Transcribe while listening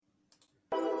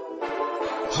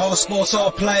All sports,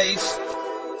 all plays.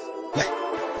 Yeah.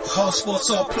 All sports,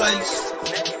 all plays.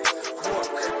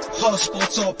 All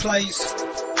sports, all plays.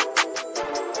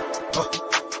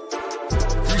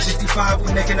 365,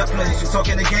 we making up plays. You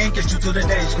talking the game, get you through the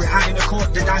days. We're high in the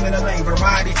court, the dime in the lane.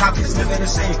 Variety, topics, living the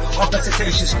same. All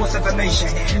presentation, sports information.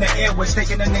 In the airways,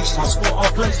 taking the nation. All sport,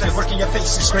 all plays, like working your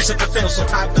faces. Grace at the field, so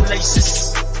tie the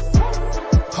laces.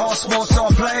 All sports, all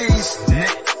plays.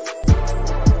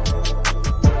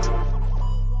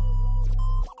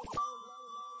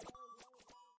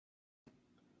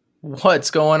 What's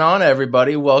going on,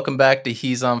 everybody? Welcome back to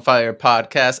He's on Fire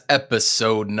podcast,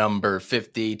 episode number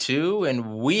 52.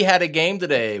 And we had a game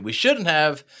today. We shouldn't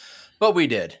have, but we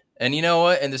did. And you know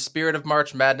what? In the spirit of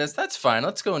March Madness, that's fine.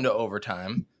 Let's go into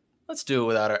overtime. Let's do it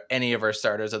without any of our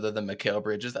starters other than Mikal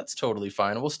Bridges. That's totally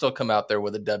fine. We'll still come out there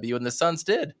with a W, and the Suns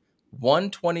did.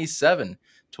 127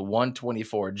 to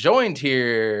 124. Joined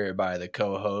here by the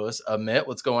co-host, Amit.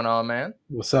 What's going on, man?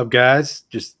 What's up, guys?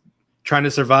 Just trying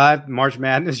to survive March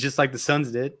Madness just like the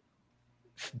Suns did.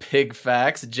 Big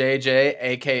facts. JJ,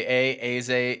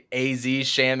 a.k.a. AZ,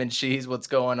 Sham and Cheese. What's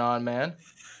going on, man?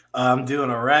 I'm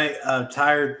doing all right.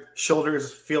 Tired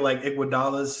shoulders feel like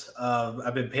Iguodala's.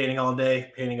 I've been painting all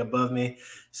day, painting above me.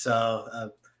 So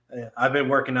I've been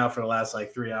working out for the last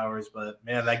 3 hours. But,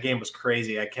 man, that game was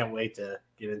crazy. I can't wait to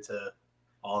get into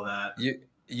all that.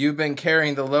 You've been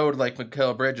carrying the load like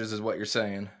Mikal Bridges is what you're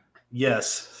saying.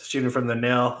 Yes, shooting from the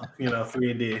nail,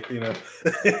 3D,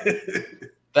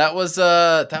 That was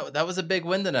a big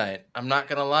win tonight. I'm not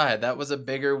gonna lie, that was a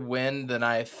bigger win than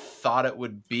I thought it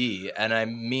would be, and I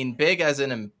mean big as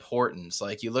in importance.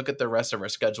 Like, you look at the rest of our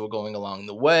schedule going along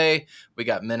the way. We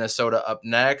got Minnesota up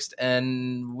next,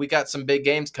 and we got some big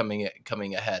games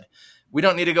coming ahead. We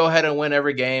don't need to go ahead and win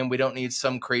every game. We don't need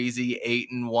some crazy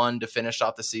 8-1 to finish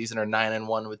off the season or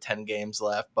 9-1 with 10 games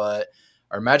left. But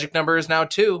our magic number is now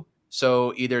 2.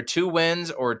 So either 2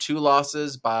 wins or 2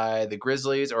 losses by the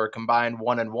Grizzlies or a combined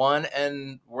 1-1,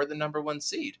 and we're the number 1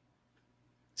 seed.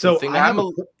 So I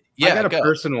got a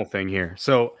personal thing here.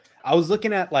 So I was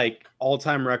looking at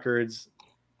all-time records,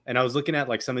 and I was looking at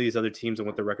some of these other teams and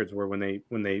what the records were when they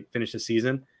finished the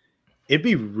season. It'd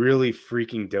be really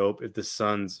freaking dope if the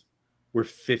Suns were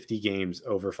 50 games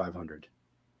over 500.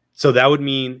 So that would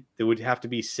mean there would have to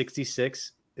be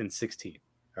 66-16.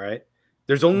 All right.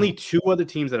 There's only 2 other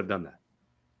teams that have done that.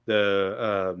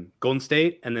 The Golden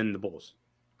State and then the Bulls,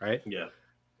 right? Yeah.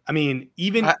 I mean,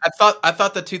 even I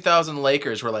thought the 2000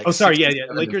 Lakers were Oh, sorry, yeah.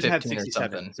 Lakers had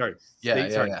 67. Sorry.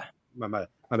 Yeah. My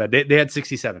bad. They had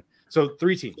 67. So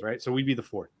 3 teams, right? So we'd be the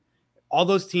 4th. All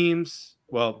those teams,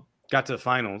 got to the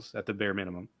finals at the bare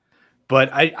minimum. But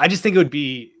I just think it would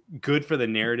be good for the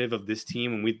narrative of this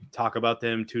team when we talk about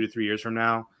them 2 to 3 years from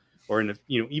now, or in the,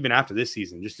 even after this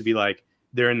season, just to be like,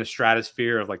 they're in the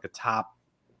stratosphere of the top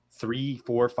 3,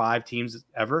 4, 5 teams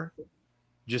ever,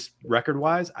 just record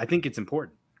wise. I think it's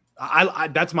important. I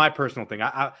that's my personal thing.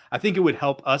 I think it would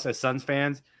help us as Suns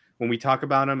fans when we talk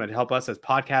about them, and help us as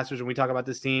podcasters when we talk about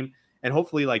this team, and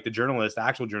hopefully the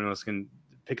actual journalists can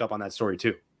pick up on that story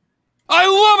too. I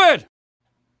love it.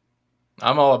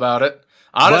 I'm all about it.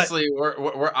 Honestly,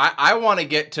 I want to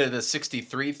get to the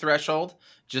 63 threshold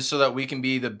just so that we can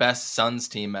be the best Suns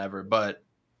team ever. But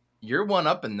you're one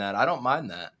up in that. I don't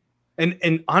mind that.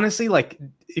 And honestly,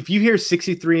 if you hear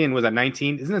 63 and was at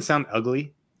 19, doesn't it sound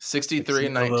ugly? 63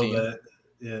 and 19.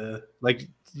 Yeah.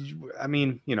 I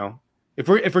mean, if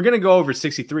we're gonna go over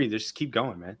 63, just keep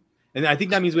going, man. And I think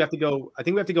that means we have to go. I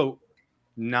think we have to go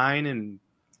 9-2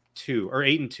 or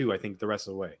 8-2. I think the rest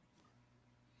of the way.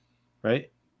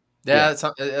 Right? Yeah.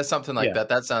 It's something like that.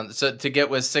 That sounds so. To get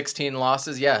with 16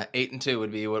 losses, 8-2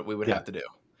 would be what we would have to do.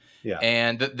 Yeah.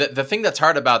 And the thing that's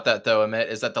hard about that, though, Amit,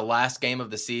 is that the last game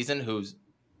of the season, who's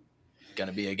going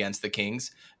to be against the Kings,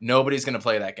 nobody's going to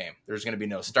play that game. There's going to be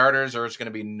no starters, or it's going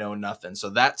to be no nothing. So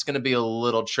that's going to be a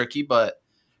little tricky, but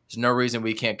there's no reason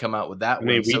we can't come out with that.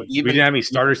 We didn't have any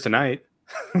starters tonight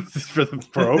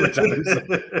for overtime. So.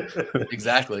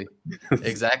 Exactly.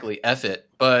 F it.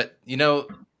 But,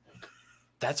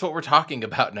 that's what we're talking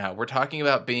about now. We're talking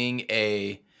about being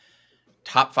a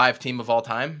top 5 team of all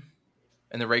time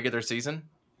in the regular season.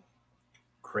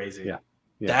 Crazy. Yeah.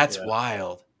 That's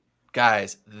wild.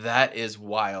 Guys, that is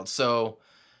wild. So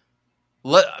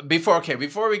before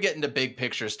we get into big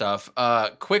picture stuff,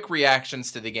 quick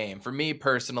reactions to the game. For me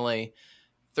personally,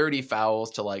 30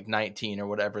 fouls to 19 or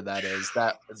whatever that is.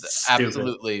 That was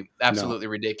absolutely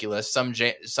ridiculous. Suns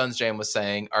Jam was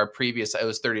saying it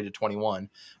was 30 to 21.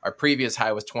 Our previous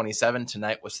high was 27.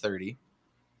 Tonight was 30.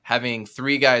 Having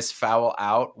 3 guys foul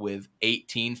out with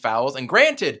 18 fouls. And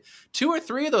granted, 2 or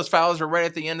 3 of those fouls were right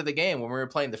at the end of the game when we were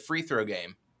playing the free throw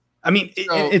game. I mean,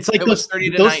 So it's like it was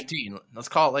 30-19. Let's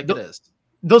call it like it is.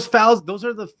 Those fouls,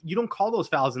 you don't call those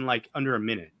fouls in like under a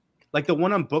minute. Like the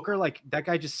one on Booker, like that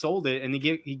guy just sold it and he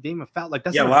gave him a foul. Like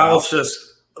that's not a foul. Lyles just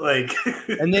like.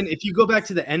 And then if you go back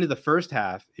to the end of the first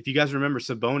half, if you guys remember,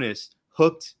 Sabonis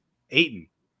hooked Ayton,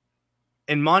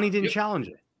 and Monty didn't challenge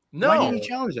it. No, why didn't he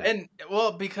challenge that? And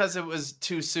because it was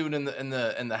too soon in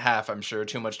the half. I'm sure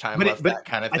too much time left. That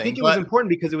kind of thing. I think it was important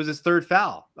because it was his third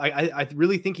foul. I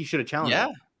really think he should have challenged. Yeah.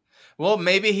 It. Well,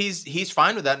 maybe he's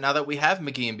fine with that now that we have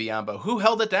McGee and Biyombo. Who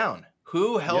held it down?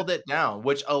 Who held it down?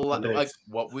 Which like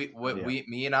what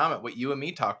me and Amit, what you and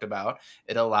me talked about,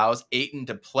 it allows Ayton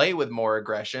to play with more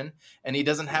aggression, and he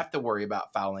doesn't have to worry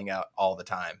about fouling out all the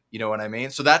time. You know what I mean?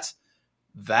 So that's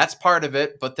part of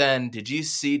it. But then, did you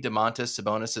see Domantas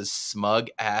Sabonis' smug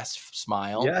ass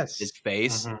smile? Yes, his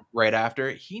face right after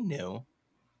he knew.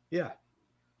 Yeah,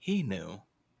 he knew.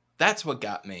 That's what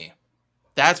got me.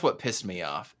 That's what pissed me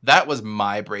off. That was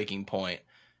my breaking point.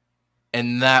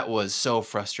 And that was so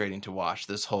frustrating to watch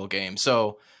this whole game.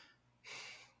 So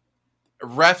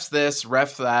refs this,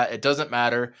 refs that. It doesn't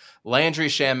matter. Landry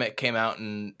Shamet came out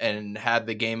and had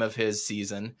the game of his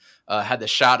season, had the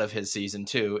shot of his season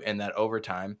too in that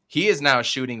overtime. He is now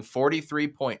shooting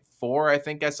 43.4, I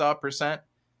think I saw percent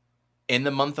in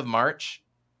the month of March.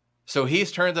 So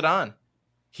he's turned it on.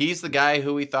 He's the guy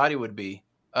who we thought he would be.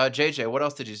 JJ, what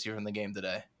else did you see from the game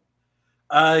today?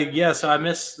 So I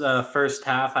missed the first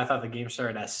half. I thought the game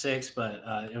started at 6, but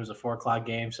it was a 4:00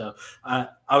 game, so I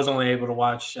was only able to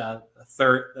watch the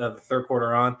third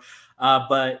quarter on.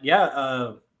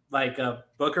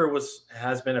 Booker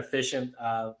has been efficient.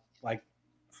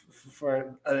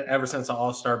 For ever since the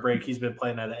All-Star break, he's been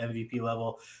playing at an MVP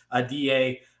level.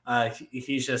 Da,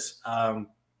 he's just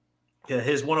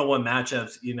his one-on-one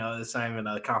matchups. It's not even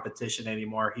a competition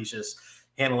anymore. He's just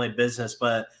handling business,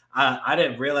 but I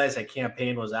didn't realize that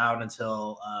campaign was out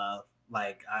until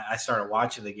I started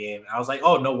watching the game. I was like,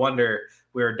 oh, no wonder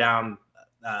we were down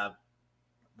down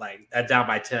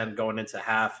by 10 going into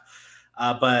half.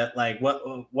 But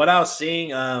what I was seeing,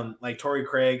 Torrey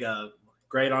Craig,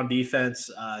 great on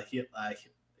defense.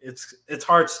 It's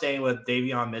hard staying with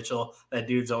Davion Mitchell. That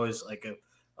dude's always like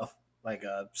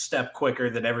a step quicker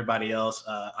than everybody else.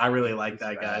 I really like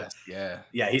that guy.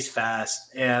 Yeah, he's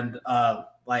fast. And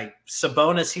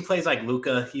Sabonis, he plays like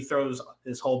Luka. He throws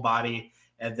his whole body,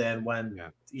 and then when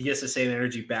he gets the same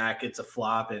energy back, it's a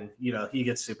flop, and he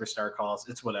gets superstar calls.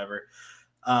 It's whatever.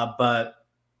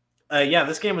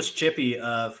 This game was chippy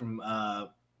from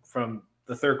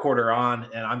the third quarter on,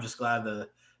 and I'm just glad the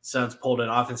Suns pulled it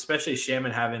off, and especially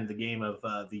Shaman having the game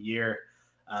of the year.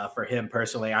 For him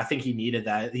personally, I think he needed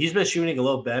that. He's been shooting a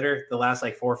little better the last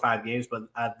 4 or 5 games, but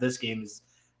this game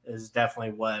is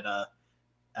definitely what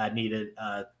needed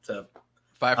to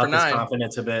 5 for 9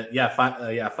 confidence a bit.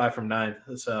 5 from 9.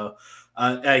 So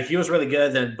he was really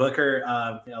good. Then Booker,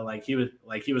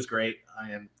 he was great.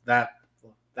 And that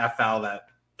foul that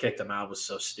kicked him out was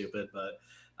so stupid, but.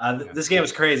 This game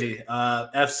was crazy.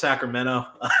 F Sacramento.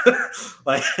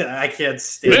 I can't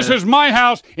stand This is my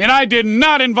house, and I did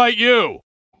not invite you.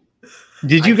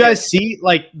 Did you guys see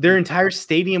their entire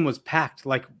stadium was packed?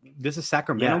 This is a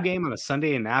Sacramento game on a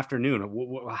Sunday in the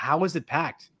afternoon. How is it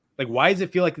packed? Why does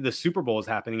it feel like the Super Bowl is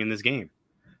happening in this game?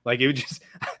 It was just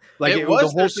it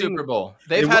was their Super Bowl.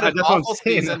 They've had an awful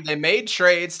season. They made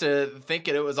trades to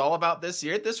thinking it was all about this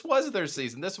year. This was their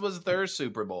season. This was their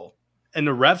Super Bowl. And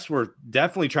the refs were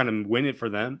definitely trying to win it for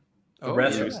them. The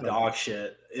refs was dog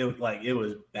shit. It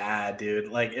was bad, dude.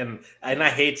 And I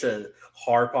hate to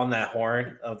harp on that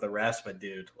horn of the refs, but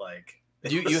dude,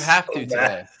 you have to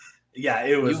today. Yeah,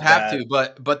 it was. You have to,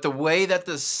 but the way that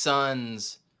the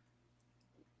Suns,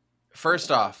 first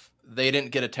off, they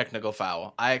didn't get a technical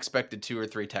foul. I expected 2 or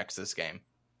 3 techs this game.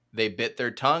 They bit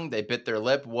their tongue, they bit their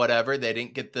lip, whatever. They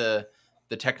didn't get the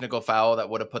technical foul that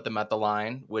would have put them at the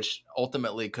line, which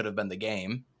ultimately could have been the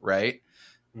game, right?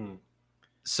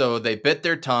 So they bit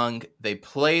their tongue. They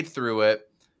played through it.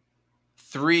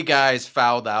 3 guys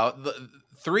fouled out.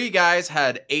 3 guys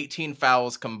had 18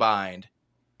 fouls combined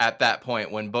at that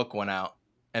point when Book went out,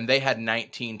 and they had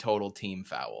 19 total team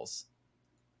fouls.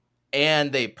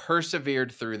 And they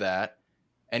persevered through that.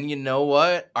 And you know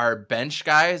what? Our bench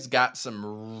guys got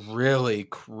some really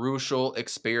crucial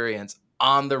experience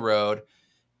on the road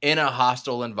in a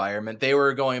hostile environment. They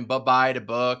were going bye-bye to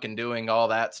Book and doing all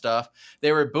that stuff.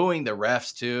 They were booing the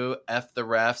refs too. F the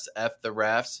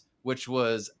refs, which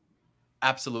was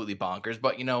absolutely bonkers.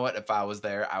 But you know what? If I was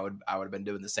there, I would have been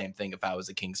doing the same thing if I was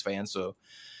a Kings fan. So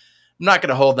not going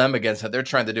to hold them against it. They're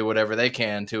trying to do whatever they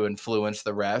can to influence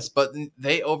the refs, but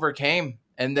they overcame.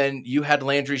 And then you had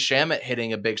Landry Shamet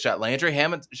hitting a big shot. Landry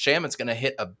Shamet's going to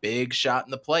hit a big shot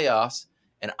in the playoffs,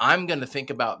 and I'm going to think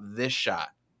about this shot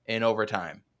in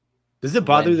overtime. Does it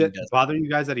bother you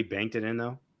guys that he banked it in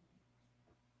though?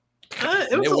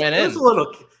 It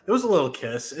was a little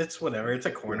kiss. It's whatever. It's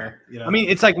a corner. You know? I mean,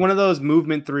 it's like one of those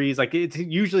movement threes. Like it's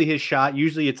usually his shot.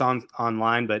 Usually it's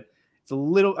online, but it's a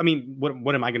little. I mean,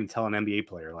 what am I going to tell an NBA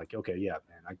player? Like, okay, yeah,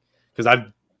 man, because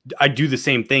I do the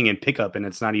same thing in pickup, and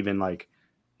it's not even like,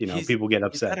 people get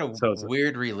upset. He's got a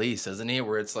weird release, isn't he?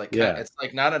 Where it's like, it's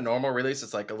like not a normal release.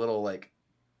 It's like a little like,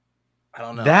 I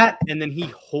don't know that, and then he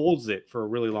holds it for a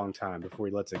really long time before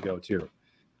he lets it go too.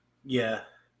 Yeah.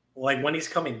 Like when he's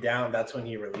coming down, that's when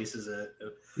he releases it.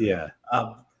 Yeah.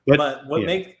 But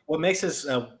what makes us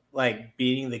like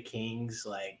beating the Kings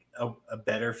like a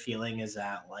better feeling is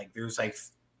that like there's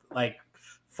like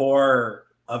 4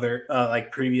 other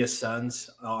like previous Suns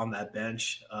on that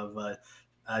bench of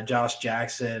Josh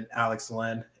Jackson, Alex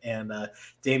Len, and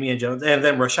Damian Jones, and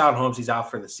then Rashawn Holmes. He's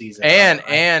out for the season,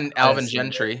 and Alvin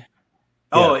Gentry.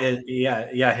 Oh,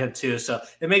 yeah, him too. So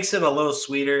it makes it a little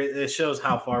sweeter. It shows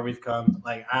how far we've come.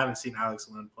 Like I haven't seen Alex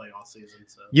Len play all season.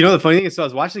 So the funny thing is, I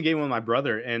was watching the game with my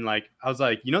brother, and like I was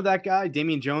like, that guy,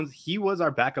 Damian Jones, he was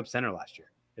our backup center last year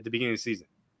at the beginning of the season,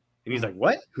 and he's like,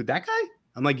 "What? Who? That guy?"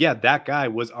 I'm like, "Yeah, that guy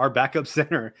was our backup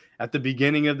center at the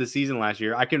beginning of the season last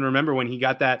year." I can remember when he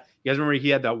got that. You guys remember he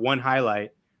had that one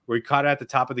highlight where he caught it at the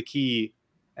top of the key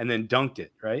and then dunked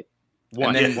it, right?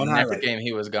 One next game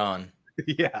he was gone.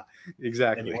 Yeah,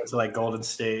 exactly. And he went to like Golden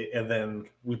State, and then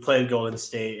we played Golden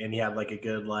State, and he had like a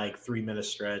good 3-minute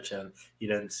stretch, and he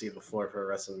didn't see the floor for the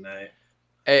rest of the night.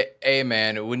 Hey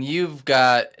man, when you've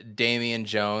got Damian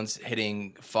Jones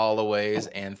hitting fallaways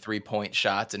and 3-point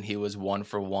shots, and he was 1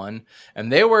 for 1,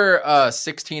 and they were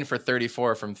 16 for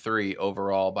 34 from 3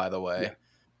 overall, by the way. Yeah.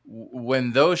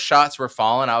 When those shots were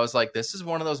falling, I was like, this is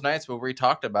one of those nights where we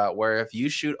talked about where if you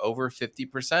shoot over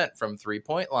 50% from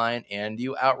 3-point line and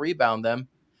you out-rebound them,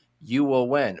 you will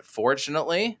win.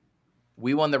 Fortunately,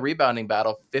 we won the rebounding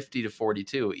battle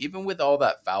 50-42, even with all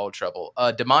that foul trouble.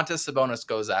 Domantas Sabonis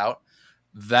goes out.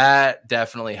 That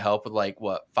definitely helped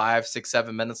with 5, 6,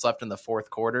 7 minutes left in the fourth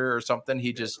quarter or something.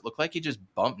 He just looked like he just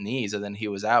bumped knees and then he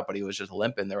was out, but he was just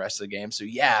limping the rest of the game. So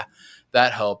yeah,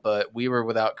 that helped. But we were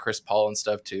without Chris Paul and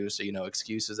stuff too. So,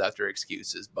 excuses after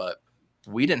excuses, but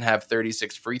we didn't have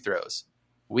 36 free throws.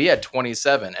 We had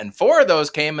 27, and 4 of those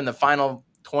came in the final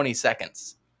 20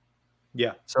 seconds.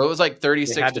 Yeah. So it was like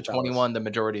 36-21 the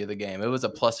majority of the game. It was a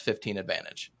plus 15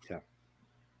 advantage. Yeah.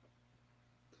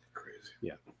 Crazy.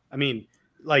 Yeah. I mean,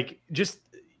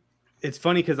 it's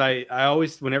funny because I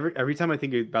always, every time I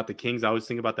think about the Kings, I always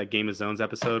think about that Game of Zones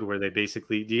episode where they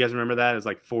basically, do you guys remember that? It was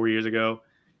like 4 years ago.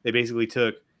 They basically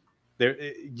do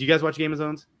you guys watch Game of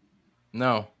Zones?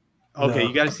 No. Okay. No.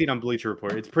 You got to see it on Bleacher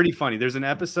Report. It's pretty funny. There's an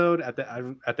episode at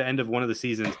the end of one of the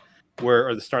seasons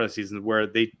or the start of the season where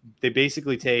they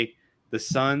basically take the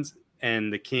Suns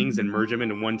and the Kings and merge them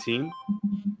into one team.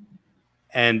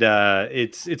 And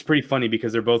it's pretty funny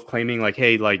because they're both claiming like,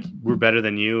 hey, like we're better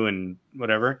than you and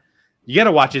whatever. You got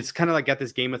to watch it. It's kind of like got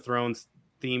this Game of Thrones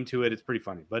theme to it. It's pretty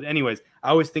funny. But anyways, I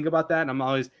always think about that.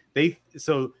 And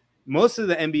so most of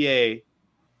the NBA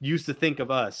used to think of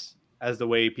us as the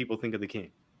way people think of the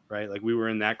King, right? Like we were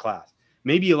in that class.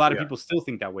 Maybe a lot of people still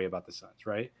think that way about the Suns,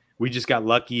 right? We just got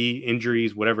lucky,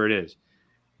 injuries, whatever it is.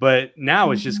 But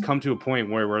now it's just come to a point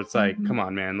where it's like, come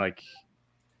on, man, like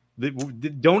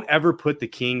don't ever put the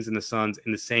Kings and the Suns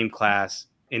in the same class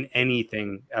in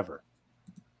anything ever.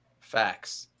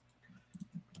 Facts.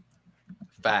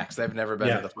 They've never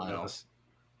been to the finals.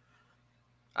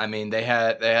 I mean, they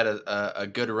had a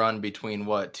good run between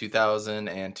 2000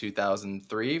 and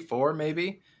 2003, 4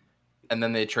 maybe, and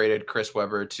then they traded Chris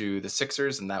Webber to the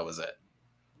Sixers, and that was it.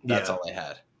 That's all they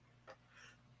had.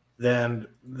 Then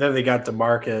they got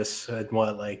DeMarcus at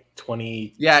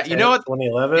 20? Yeah, you know what?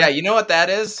 2011. Yeah, you know what that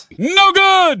is? No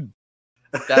good.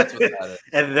 That's what that is.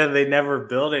 And then they never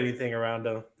built anything around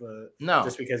him, but no,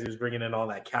 just because he was bringing in all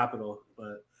that capital.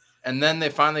 And then they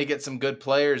finally get some good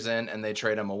players in, and they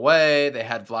trade him away. They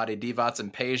had Vlade Divac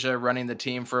and Peja running the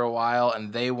team for a while,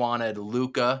 and they wanted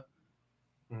Luka.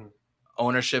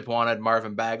 Ownership wanted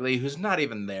Marvin Bagley, who's not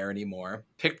even there anymore.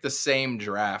 Picked the same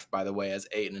draft, by the way, as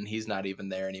Ayton, and he's not even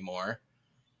there anymore.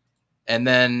 And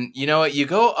then, you know what? You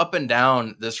go up and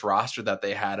down this roster that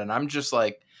they had, and I'm just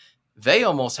like, they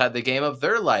almost had the game of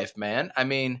their life, man. I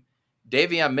mean,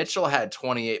 Davion Mitchell had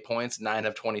 28 points, 9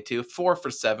 of 22, 4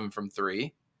 for 7 from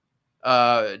 3.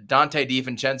 Dante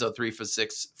DiVincenzo, 3 for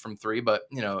 6 from 3, but,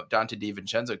 Dante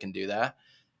DiVincenzo can do that.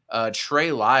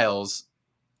 Trey Lyles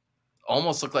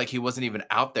almost looked like he wasn't even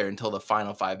out there until the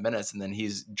final 5 minutes, and then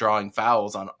he's drawing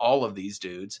fouls on all of these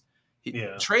dudes.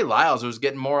 Trey Lyles was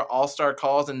getting more all-star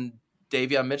calls, and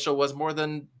Davion Mitchell was more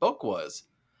than Book was.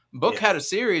 Book had a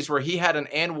series where he had an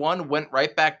and one, went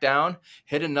right back down,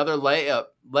 hit another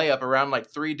layup around like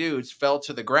 3 dudes, fell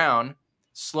to the ground,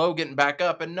 slow getting back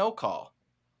up, and no call.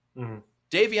 Mm-hmm.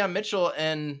 Davion Mitchell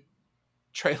and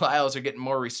Trey Lyles are getting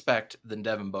more respect than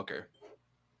Devin Booker.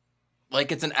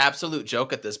 Like, it's an absolute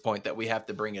joke at this point that we have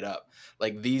to bring it up.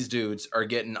 Like, these dudes are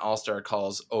getting all-star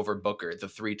calls over Booker, the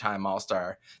 3-time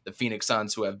all-star, the Phoenix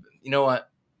Suns, who have, you know what?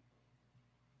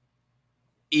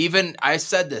 I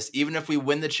said this, even if we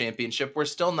win the championship, we're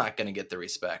still not going to get the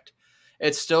respect.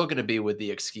 It's still going to be with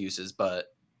the excuses,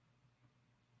 but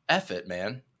F it,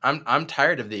 man. I'm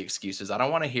tired of the excuses. I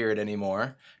don't want to hear it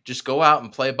anymore. Just go out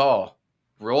and play ball.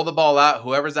 Roll the ball out.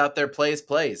 Whoever's out there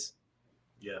plays.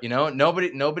 Yeah. You know,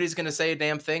 nobody's going to say a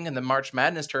damn thing in the March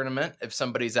Madness tournament if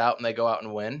somebody's out and they go out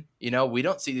and win. You know, we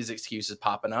don't see these excuses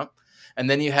popping up. And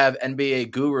then you have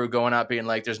NBA guru going out being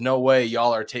like, there's no way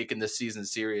y'all are taking this season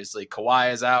seriously.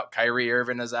 Kawhi is out. Kyrie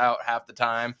Irving is out half the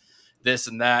time. This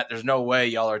and that. There's no way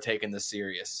y'all are taking this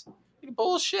serious.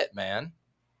 Bullshit, man.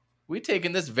 We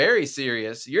taking this very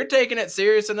serious. You're taking it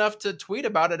serious enough to tweet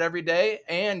about it every day,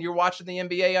 and you're watching the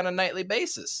NBA on a nightly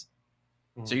basis.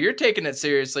 So you're taking it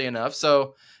seriously enough.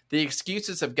 So the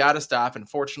excuses have got to stop. And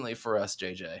fortunately for us,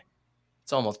 JJ,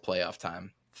 it's almost playoff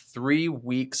time. 3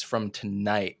 weeks from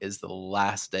tonight is the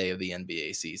last day of the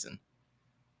NBA season.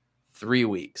 3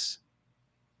 weeks.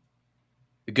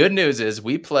 The good news is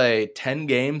we play 10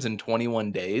 games in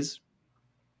 21 days.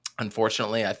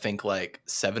 Unfortunately, I think like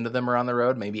 7 of them are on the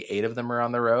road. Maybe 8 of them are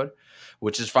on the road,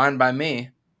 which is fine by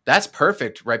me. That's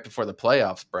perfect right before the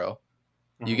playoffs, bro.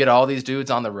 You get all these dudes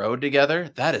on the road together.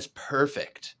 That is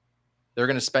perfect. They're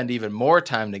going to spend even more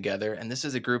time together. And this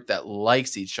is a group that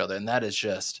likes each other. And that is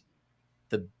just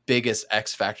the biggest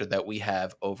X factor that we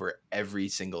have over every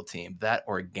single team. That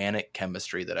organic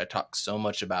chemistry that I talked so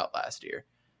much about last year.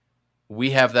 We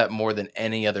have that more than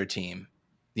any other team.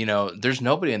 You know, there's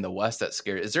nobody in the West that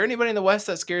scares. Is there anybody in the West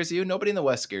that scares you? Nobody in the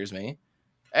West scares me.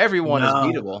 Everyone is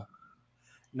beatable.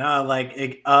 No,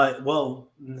 like,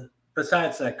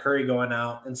 besides that Curry going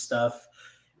out and stuff,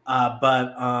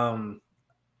 but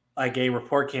like a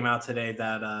report came out today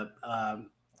that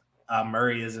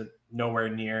Murray isn't nowhere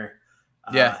near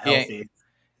healthy.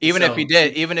 Even if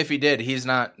he did, he's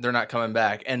not. They're not coming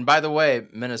back. And by the way,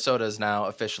 Minnesota is now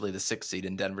officially the 6th seed,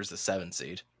 and Denver's the 7th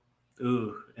seed.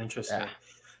 Ooh, interesting.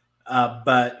 Yeah.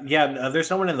 But yeah, there's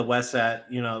no one in the West that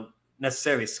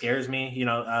necessarily scares me.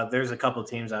 There's a couple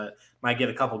teams that might get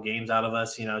a couple games out of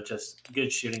us, just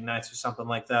good shooting nights or something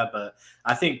like that. But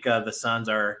I think the Suns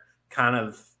are kind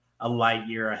of a light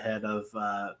year ahead of,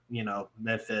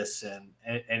 Memphis and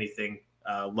anything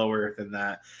lower than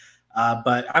that.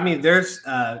 But I mean, there's,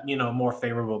 more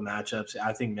favorable matchups.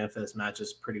 I think Memphis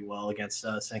matches pretty well against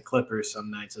us, and Clippers some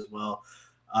nights as well.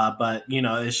 But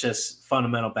it's just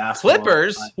fundamental basketball.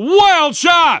 Clippers? Wild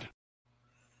shot!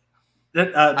 No,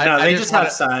 they just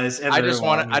have size. And I just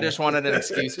wanted an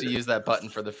excuse to use that button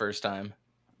for the first time.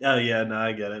 Oh yeah, no,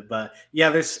 I get it. But yeah,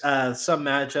 there's some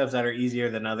matchups that are easier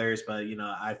than others. But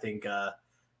I think the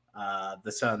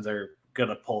Suns are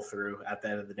gonna pull through at the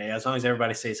end of the day, as long as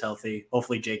everybody stays healthy.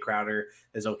 Hopefully, Jay Crowder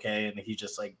is okay, and he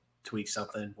just like tweaks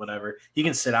something, whatever. He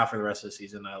can sit out for the rest of the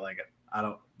season. I like it. I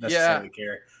don't necessarily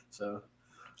care. So.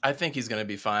 I think he's going to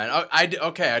be fine. I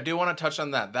do want to touch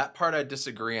on that. That part I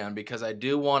disagree on, because I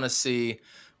do want to see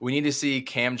 – we need to see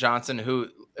Cam Johnson, who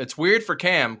 – it's weird for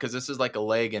Cam because this is like a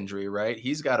leg injury, right?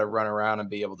 He's got to run around and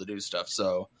be able to do stuff.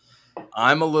 So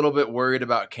I'm a little bit worried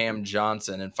about Cam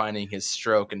Johnson and finding his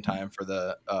stroke in time for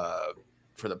the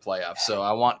playoffs. So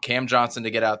I want Cam Johnson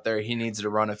to get out there. He needs to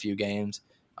run a few games.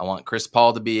 I want Chris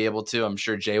Paul to be able to. I'm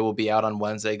sure Jay will be out on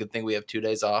Wednesday. Good thing we have 2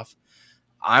 days off.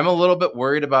 I'm a little bit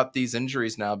worried about these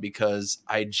injuries now because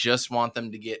I just want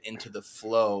them to get into the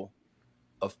flow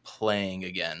of playing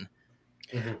again.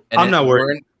 Mm-hmm. I'm not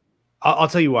worried. I'll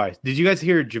tell you why. Did you guys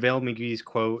hear JaVale McGee's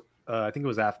quote? I think it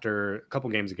was after a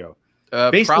couple games ago.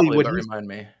 Remind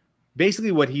me.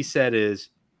 Basically, what he said is,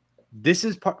 this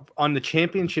is on the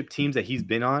championship teams that he's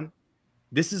been on.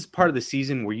 This is part of the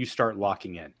season where you start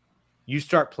locking in. You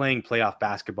start playing playoff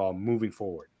basketball moving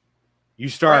forward. You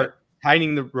start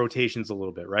tightening the rotations a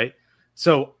little bit, right?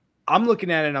 So I'm looking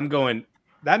at it and I'm going,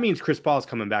 that means Chris Paul is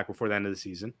coming back before the end of the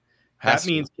season. That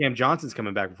means Cam Johnson's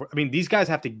coming back before. I mean, these guys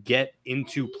have to get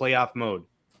into playoff mode.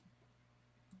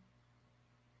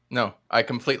 No, I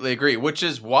completely agree, which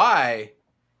is why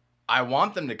I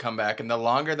want them to come back. And the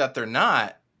longer that they're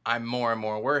not, I'm more and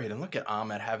more worried. And look at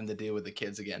Ahmed having to deal with the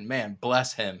kids again. Man,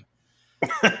 bless him.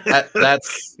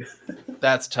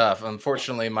 That's tough.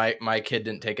 Unfortunately, my kid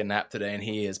didn't take a nap today, and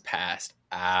he is passed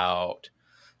out.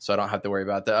 So I don't have to worry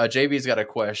about that. JV's got a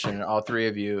question. All three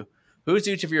of you. Who's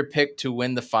each of your pick to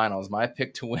win the finals? My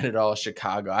pick to win it all is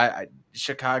Chicago.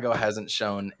 Chicago hasn't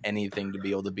shown anything to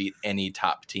be able to beat any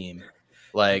top team.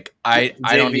 Like I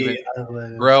don't even,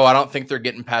 bro. I don't think they're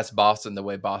getting past Boston the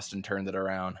way Boston turned it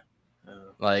around.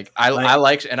 Like I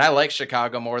like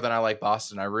Chicago more than I like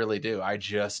Boston. I really do. I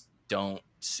just don't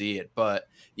see it. But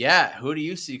yeah, who do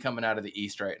you see coming out of the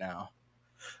East right now?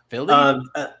 Philly.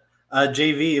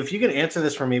 JV, if you could answer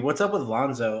this for me, what's up with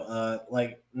Lonzo?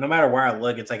 Like, no matter where I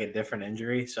look, it's like a different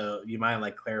injury. So you mind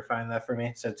like clarifying that for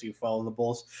me since you follow the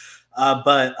Bulls.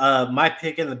 But my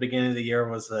pick in the beginning of the year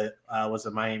was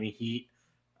the Miami Heat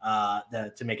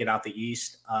to make it out the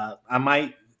East. I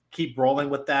might keep rolling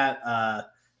with that.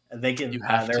 They can. You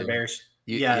have they're to. very.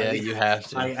 You have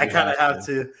to. I kind of have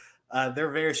to. They're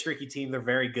a very streaky team. They're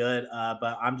very good.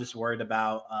 But I'm just worried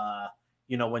about.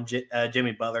 When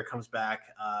Jimmy Butler comes back,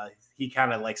 he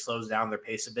kind of like slows down their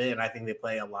pace a bit, and I think they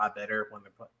play a lot better when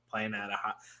they're playing at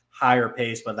a higher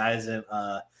pace. But that isn't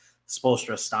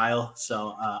Spoelstra's style,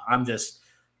 so I'm just,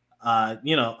 I'm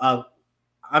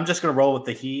just gonna roll with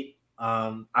the Heat.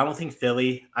 I don't think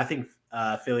Philly. I think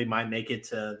Philly might make it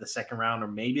to the second round or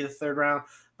maybe the third round,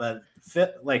 but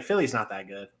Philly's not that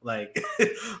good. Like,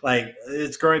 like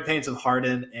it's growing pains with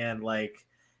Harden and like.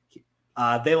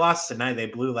 They lost tonight. They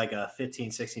blew like a 15,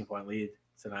 16-point lead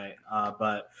tonight.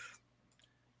 But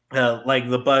like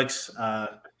the Bucks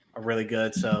are really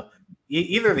good. So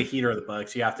either the Heat or the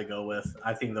Bucks, you have to go with.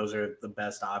 I think those are the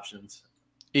best options.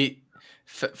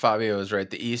 Fabio is right.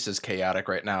 The East is chaotic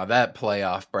right now. That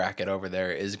playoff bracket over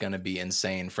there is going to be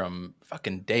insane from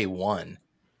fucking day one.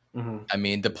 Mm-hmm. I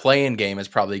mean, the play-in game is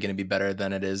probably going to be better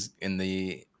than it is in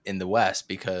the West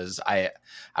because I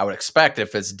would expect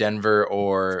if it's Denver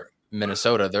or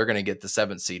Minnesota, they're going to get the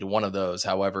 7th seed, one of those,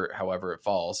 however it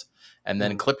falls. And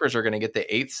then Clippers are going to get the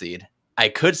 8th seed. I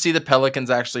could see the Pelicans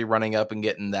actually running up and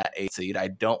getting that 8th seed. I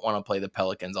don't want to play the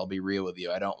Pelicans. I'll be real with you.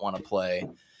 I don't want to play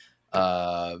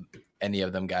any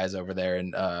of them guys over there.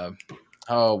 And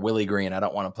Willie Green. I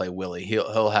don't want to play Willie.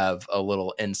 He'll have a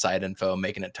little inside info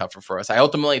making it tougher for us. I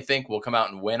ultimately think we'll come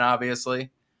out and win, obviously.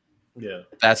 Yeah.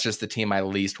 That's just the team I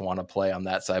least want to play on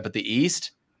that side. But the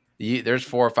East, there's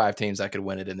 4 or 5 teams that could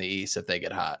win it in the East if they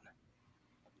get hot.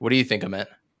 What do you think, Amit?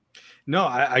 No,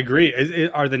 I agree.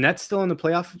 Are the Nets still in the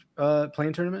playoff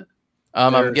playing tournament?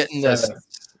 I'm getting this.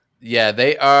 Yeah,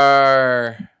 they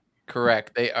are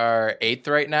correct. They are 8th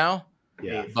right now.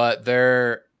 Yeah, but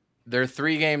they're 4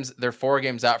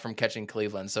 games out from catching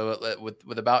Cleveland. So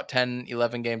with about 10,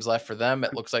 11 games left for them,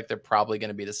 it looks like they're probably going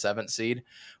to be the 7th seed,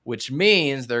 which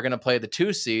means they're going to play the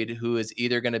 2 seed, who is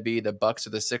either going to be the Bucks or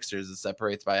the Sixers. It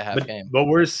separates by a half game. But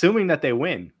we're assuming that they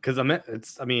win because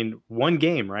one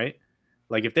game, right?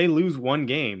 Like if they lose one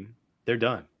game, they're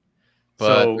done.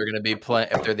 But they're going to be playing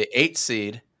if they're the 8th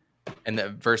seed and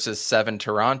versus 7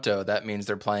 Toronto. That means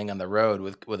they're playing on the road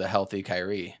with a healthy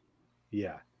Kyrie.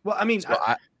 Yeah. Well, I mean, so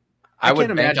I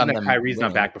can't imagine that Kyrie's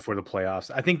not back before the playoffs.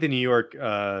 I think the New York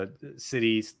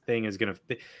City thing is going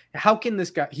to. How can this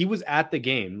guy? He was at the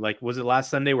game. Like, was it last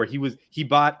Sunday where he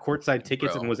bought courtside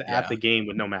tickets and was at the game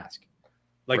with no mask?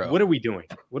 Like, what are we doing?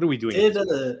 What are we doing?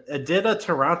 Did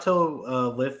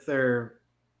Toronto lift their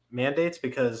mandates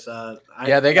because?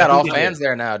 They got all fans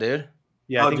there now, dude.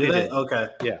 Yeah, I think they did. Okay.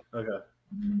 Yeah. Okay.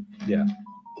 Yeah.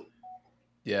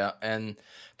 Yeah, and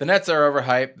the Nets are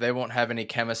overhyped. They won't have any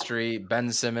chemistry.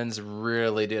 Ben Simmons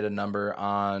really did a number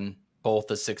on both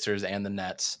the Sixers and the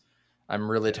Nets. I'm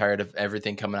really tired of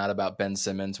everything coming out about Ben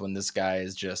Simmons when this guy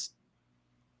is just,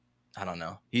 I don't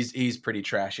know. He's pretty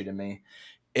trashy to me.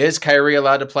 Is Kyrie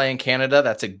allowed to play in Canada?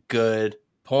 That's a good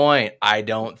point. I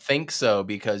don't think so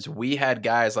because we had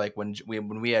guys like when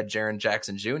we had Jaren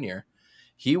Jackson Jr.,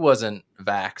 he wasn't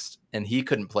vaxxed and he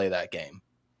couldn't play that game.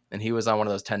 And he was on one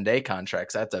of those 10-day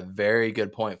contracts. That's a very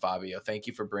good point, Fabio. Thank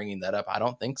you for bringing that up. I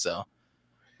don't think so.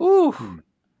 Ooh,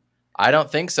 I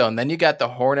don't think so. And then you got the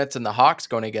Hornets and the Hawks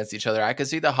going against each other. I could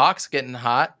see the Hawks getting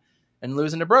hot and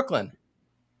losing to Brooklyn.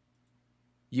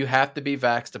 You have to be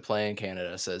vaxxed to play in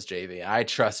Canada, says JV. I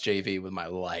trust JV with my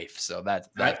life. So that's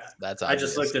obvious. I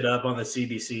just looked it up on the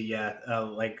CDC. Yeah.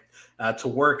 To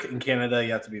work in Canada,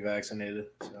 you have to be vaccinated.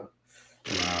 So.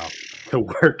 Wow. To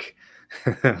work.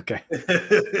 Okay.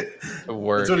 To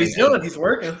work. That's what he's doing. He's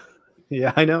working.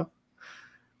 Yeah, I know.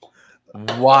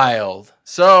 Wild.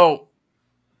 So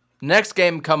next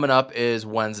game coming up is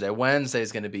Wednesday. Wednesday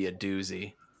is going to be a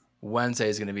doozy. Wednesday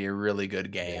is going to be a really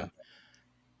good game.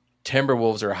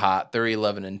 Timberwolves are hot. They're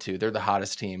 11-2. They're the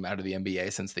hottest team out of the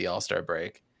NBA since the All-Star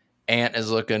break. Ant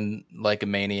is looking like a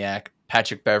maniac.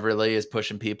 Patrick Beverley is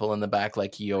pushing people in the back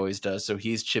like he always does, so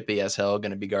he's chippy as hell,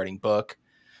 going to be guarding Book.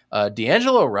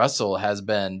 D'Angelo Russell has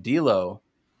been D'Lo.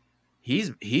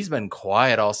 He's been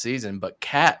quiet all season, but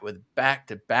Cat with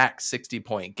back-to-back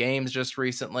 60-point games just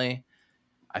recently.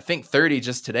 I think 30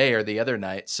 just today or the other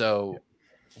night. So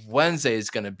Wednesday is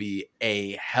going to be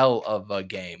a hell of a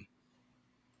game.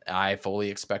 I fully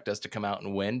expect us to come out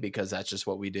and win because that's just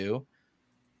what we do.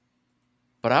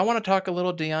 But I want to talk a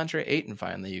little DeAndre Ayton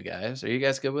finally, you guys. Are you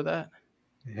guys good with that?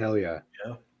 Hell yeah.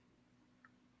 Yeah.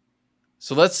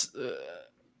 So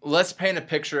let's paint a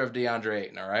picture of DeAndre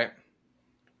Ayton, all right?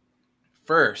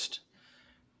 First,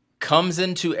 comes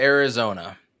into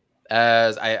Arizona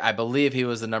as I believe he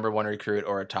was the number 1 recruit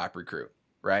or a top recruit,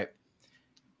 right?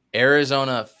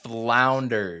 Arizona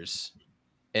flounders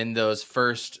in those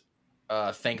first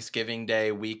Thanksgiving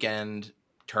Day weekend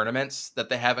tournaments that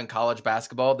they have in college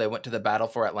basketball. They went to the Battle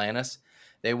for Atlantis.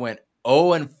 They went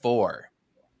 0-4.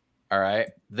 All right.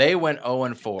 They went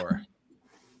 0-4.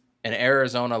 And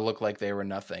Arizona looked like they were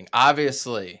nothing.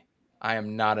 Obviously, I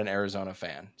am not an Arizona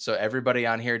fan. So everybody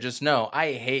on here, just know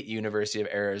I hate University of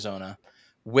Arizona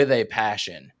with a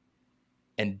passion.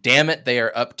 And damn it, they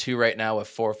are up 2 right now with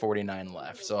 4:49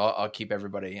 left. So I'll keep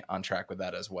everybody on track with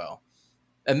that as well.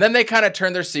 And then they kind of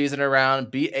turned their season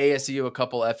around, beat ASU a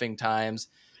couple effing times,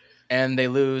 and they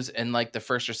lose in like the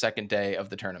first or second day of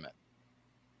the tournament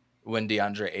when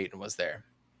DeAndre Ayton was there.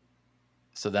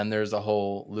 So then there's the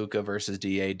whole Luka versus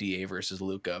DA, DA versus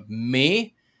Luka.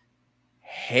 Me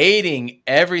hating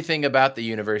everything about the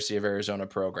University of Arizona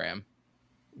program,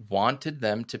 wanted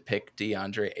them to pick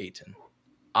DeAndre Ayton.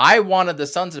 I wanted the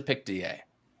Suns to pick DA.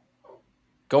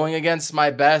 Going against my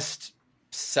best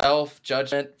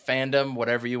self-judgment, fandom,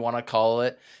 whatever you want to call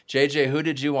it. JJ, who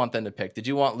did you want them to pick? Did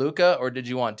you want Luka or did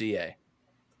you want DA?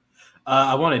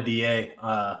 I wanted DA,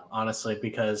 honestly,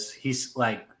 because he's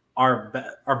like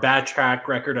our bad track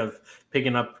record of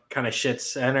picking up kind of shit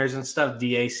centers and stuff.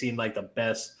 DA seemed like the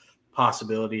best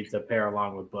possibility to pair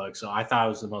along with Book, so I thought it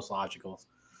was the most logical.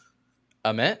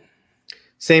 Amit?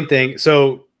 Same thing.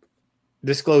 So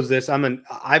disclose this.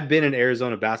 I've been an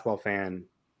Arizona basketball fan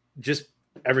just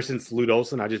ever since Lute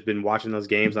Olson. I've just been watching those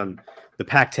games on the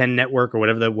Pac-10 network or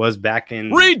whatever that was back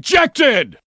in.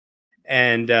 Rejected.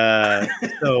 And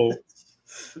so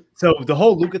the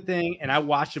whole Luka thing, and I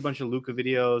watched a bunch of Luka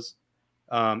videos.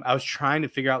 I was trying to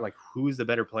figure out like who's the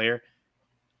better player.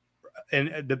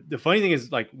 And the funny thing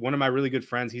is, like, one of my really good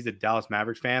friends, he's a Dallas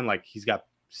Mavericks fan. Like, he's got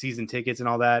season tickets and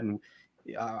all that. And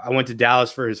I went to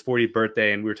Dallas for his 40th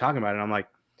birthday, and we were talking about it. And I'm like,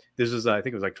 this was, I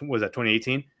think it was like, was that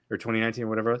 2018 or 2019 or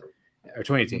whatever, or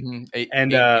 2018. Mm-hmm.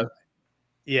 And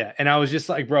yeah. And I was just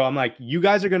like, bro, I'm like, you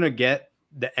guys are going to get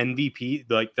the MVP,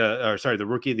 like the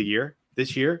rookie of the year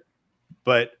this year.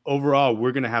 But overall,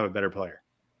 we're going to have a better player.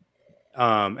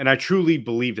 And I truly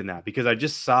believed in that because I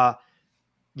just saw,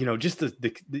 you know, just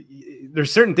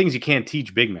there's certain things you can't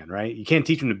teach big men, right? You can't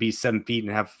teach them to be 7 feet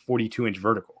and have 42-inch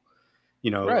vertical.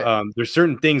 You know, right. There's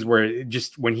certain things where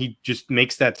when he just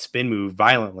makes that spin move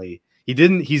violently,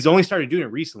 he's only started doing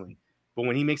it recently, but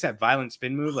when he makes that violent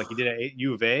spin move, like he did at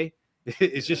U of A,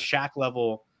 it's just Shaq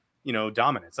level, you know,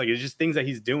 dominance. Like, it's just things that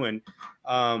he's doing.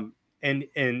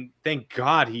 And thank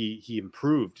God he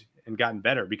improved and gotten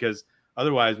better, because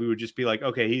otherwise we would just be like,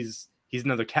 okay, he's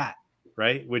another Cat,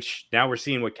 right? Which now we're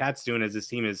seeing what Cat's doing as this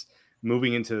team is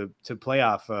moving into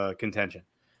playoff contention.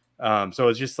 So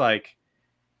it's just like,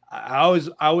 I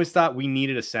always thought we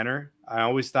needed a center. I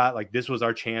always thought like this was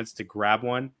our chance to grab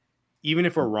one, even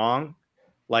if we're wrong.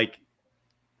 Like,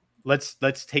 let's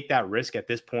take that risk at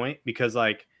this point, because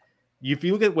like, if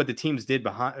you look at what the teams did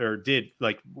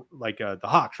like the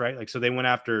Hawks, right? Like, so they went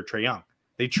after Trae Young.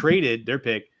 They traded their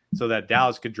pick so that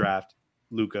Dallas could draft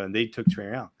Luka, and they took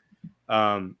Trae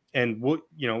Young. And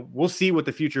we'll see what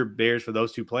the future bears for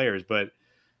those two players. But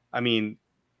I mean,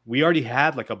 we already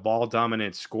had like a ball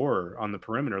dominant scorer on the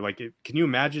perimeter. Like, can you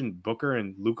imagine Booker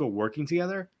and Luka working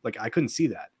together? Like, I couldn't see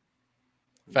that.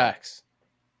 Facts.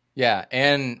 Yeah.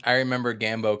 And I remember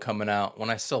Gambo coming out when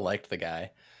I still liked the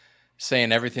guy,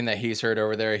 saying everything that he's heard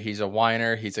over there. He's a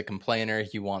whiner. He's a complainer.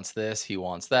 He wants this. He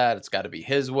wants that. It's got to be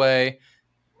his way.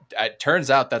 It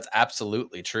turns out that's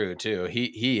absolutely true too.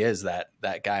 He is that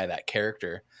guy, that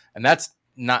character. And that's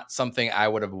not something I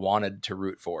would have wanted to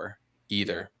root for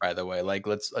either, by the way. Like,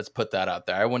 let's put that out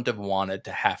there. I wouldn't have wanted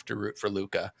to have to root for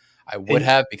Luka. I would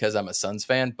have, because I'm a Suns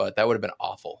fan, but that would have been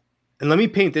awful. And let me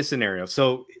paint this scenario.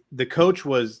 So the coach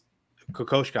was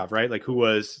Kokoshkov, right? Like, who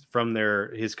was from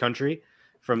his country,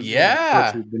 from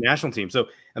the national team. So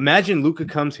imagine Luka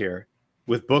comes here,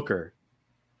 with Booker,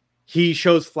 he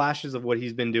shows flashes of what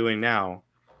he's been doing now.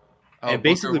 And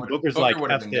basically Booker's like,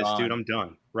 F this, dude, I'm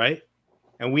done, right?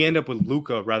 And we end up with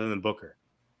Luka rather than Booker.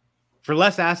 For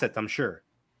less assets, I'm sure,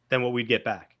 than what we'd get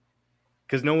back.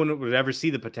 Because no one would ever see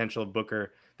the potential of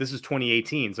Booker. This is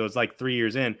 2018, so it's like 3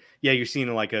 years in. Yeah, you're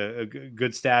seeing like a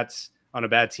good stats on a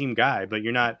bad team guy, but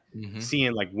you're not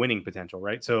seeing like winning potential,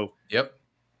 right? So yep.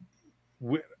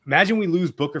 Imagine we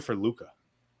lose Booker for Luka.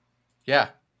 Yeah,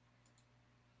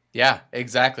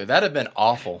 exactly. That'd have been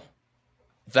awful.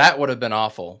 That would have been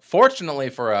awful. Fortunately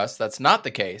for us, that's not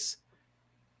the case.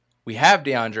 We have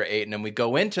DeAndre Ayton, and we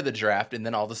go into the draft, and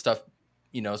then all the stuff,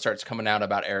 starts coming out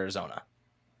about Arizona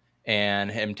and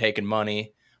him taking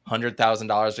money,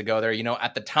 $100,000 to go there.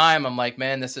 At the time, I'm like,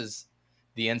 man, this is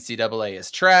the NCAA is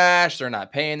trash. They're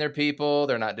not paying their people.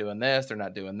 They're not doing this. They're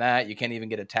not doing that. You can't even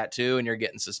get a tattoo, and you're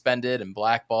getting suspended and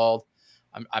blackballed.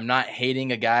 I'm not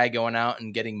hating a guy going out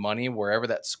and getting money wherever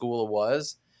that school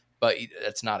was, but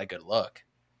it's not a good look.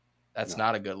 That's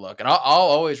not a good look. And I'll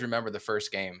always remember the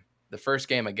first game. The first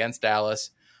game against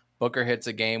Dallas, Booker hits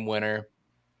a game winner.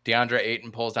 DeAndre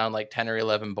Ayton pulls down like 10 or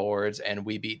 11 boards, and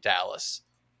we beat Dallas.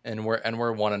 And we're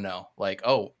 1-0. Like,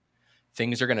 oh,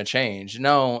 things are going to change.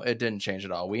 No, it didn't change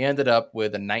at all. We ended up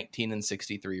with a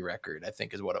 19-63 record, I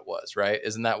think is what it was, right?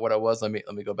 Isn't that what it was? Let me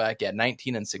go back. Yeah,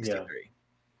 19-63. Yeah.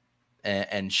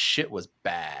 And shit was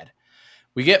bad.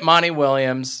 We get Monty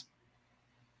Williams.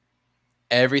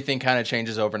 Everything kind of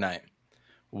changes overnight.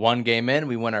 One game in,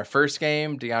 we win our first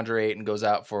game. DeAndre Ayton goes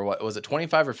out for what was it,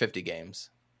 25 or 50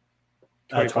 games?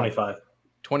 25.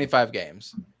 25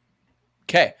 games.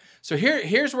 Okay, so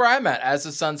here's where I'm at as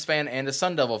a Suns fan and a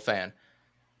Sun Devil fan.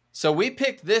 So we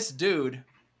picked this dude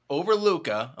over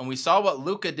Luka, and we saw what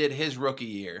Luka did his rookie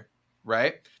year,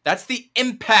 right? That's the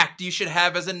impact you should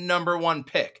have as a number one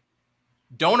pick.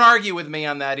 Don't argue with me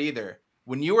on that either.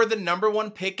 When you are the number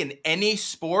one pick in any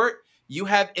sport, you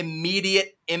have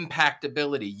immediate impact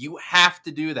ability. You have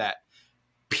to do that.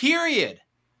 Period.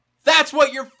 That's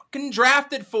what you're fucking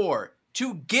drafted for.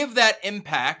 To give that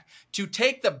impact, to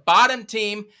take the bottom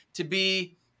team to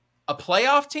be a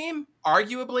playoff team,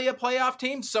 arguably a playoff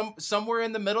team, somewhere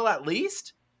in the middle at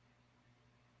least.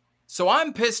 So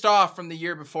I'm pissed off from the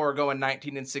year before going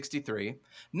 19-63.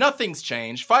 Nothing's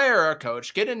changed. Fire our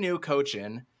coach. Get a new coach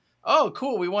in. Oh,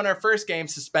 cool. We won our first game,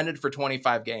 suspended for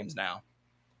 25 games now.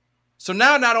 So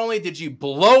now not only did you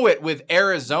blow it with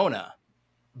Arizona,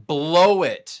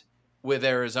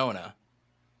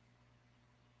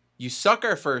 you suck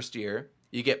our first year.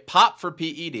 You get popped for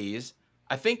PEDs.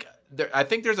 I think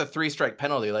there's a 3-strike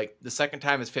penalty. Like the second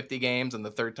time is 50 games and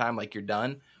the third time like you're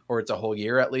done, or it's a whole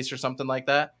year at least or something like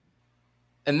that.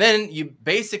 And then you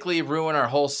basically ruin our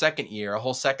whole second year, a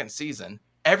whole second season.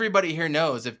 Everybody here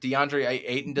knows if DeAndre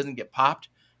Ayton doesn't get popped,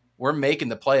 we're making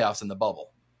the playoffs in the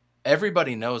bubble.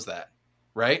 Everybody knows that,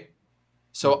 right?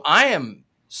 So I am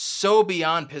so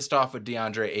beyond pissed off with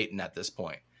DeAndre Ayton at this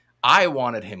point. I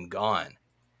wanted him gone.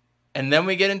 And then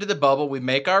we get into the bubble. We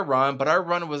make our run, but our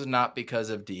run was not because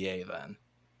of DA then.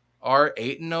 Our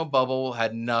 8-0 bubble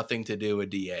had nothing to do with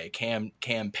DA. Cam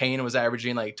Payne was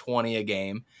averaging like 20 a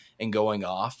game and going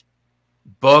off.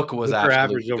 Book was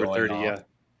averaging over 30,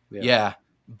 yeah.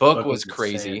 Book was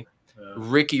crazy.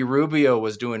 Ricky Rubio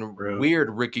was doing weird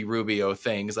Ricky Rubio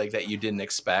things like that you didn't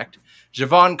expect.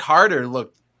 Javon Carter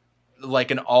looked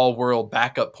like an all-world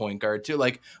backup point guard too.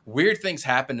 Like weird things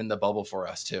happened in the bubble for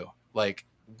us too. Like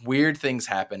weird things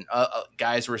happen.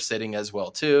 Guys were sitting as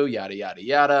well too. Yada yada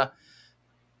yada.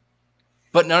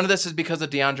 But none of this is because of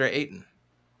DeAndre Ayton.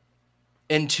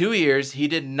 In 2 years, he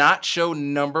did not show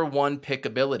number one pick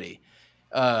ability,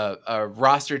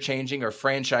 roster changing or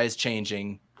franchise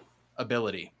changing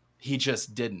ability. He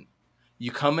just didn't.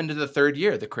 You come into the third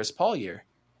year, the Chris Paul year.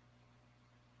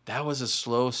 That was a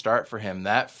slow start for him.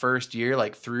 That first year,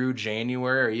 like through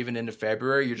January or even into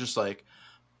February, you're just like,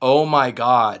 oh my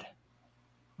God,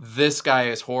 this guy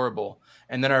is horrible.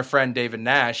 And then our friend David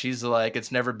Nash, he's like,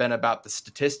 it's never been about the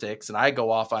statistics. And I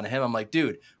go off on him. I'm like,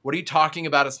 dude, what are you talking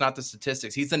about? It's not the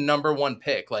statistics. He's the number one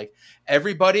pick. Like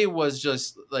everybody was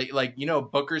just like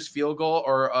Booker's field goal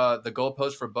or the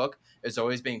goalpost for Book is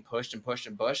always being pushed and pushed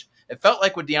and pushed. It felt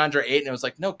like with DeAndre Ayton, it was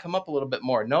like, no, come up a little bit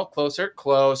more. No, closer.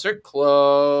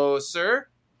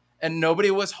 And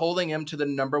nobody was holding him to the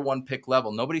number one pick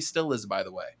level. Nobody still is, by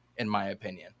the way, in my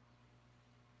opinion.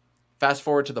 Fast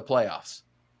forward to the playoffs.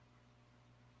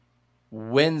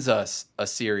 Wins us a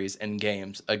series in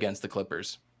games against the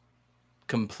Clippers.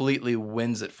 Completely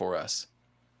wins it for us.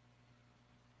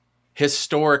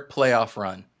 Historic playoff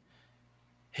run.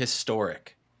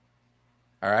 Historic.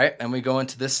 All right. And we go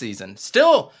into this season.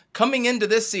 Still coming into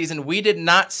this season, we did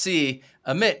not see,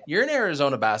 Amit, you're an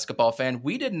Arizona basketball fan.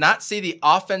 We did not see the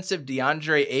offensive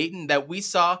DeAndre Ayton that we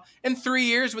saw in 3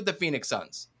 years with the Phoenix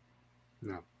Suns.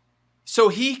 No. So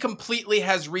he completely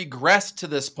has regressed to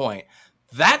this point.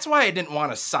 That's why I didn't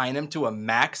want to sign him to a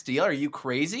max deal. Are you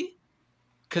crazy?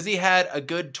 Because he had a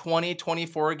good 20,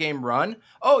 24 game run.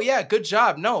 Oh, yeah, good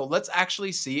job. No, let's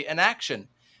actually see an action.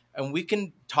 And we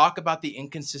can talk about the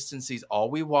inconsistencies all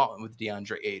we want with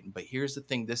DeAndre Ayton. But here's the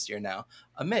thing this year now.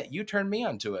 Amit, you turned me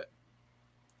onto it.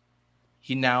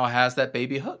 He now has that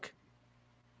baby hook.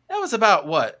 That was about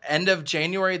what? End of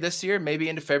January this year? Maybe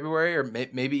into February or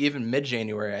maybe even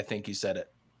mid-January, I think you said it.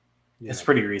 Yeah. It's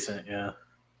pretty recent, yeah.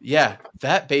 Yeah,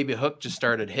 that baby hook just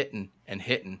started hitting and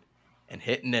hitting and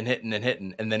hitting and hitting and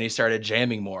hitting. And then he started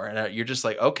jamming more. And you're just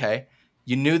like, okay,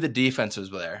 you knew the defense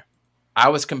was there. I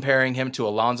was comparing him to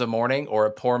Alonzo Mourning or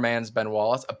a poor man's Ben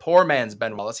Wallace. A poor man's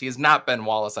Ben Wallace. He is not Ben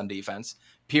Wallace on defense,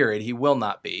 period. He will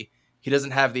not be. He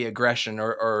doesn't have the aggression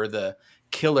or the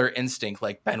killer instinct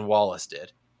like Ben Wallace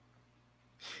did.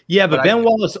 Yeah, but Ben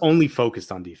Wallace only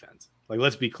focused on defense. Like,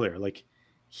 let's be clear. Like,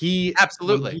 he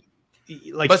absolutely.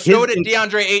 But so did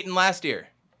DeAndre Ayton last year.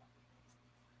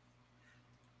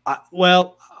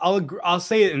 Well, I'll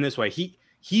say it in this way.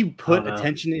 He put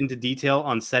attention into detail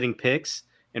on setting picks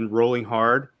and rolling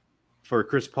hard for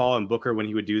Chris Paul and Booker when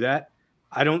he would do that.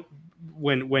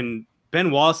 When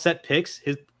Ben Wallace set picks,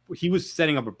 he was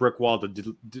setting up a brick wall to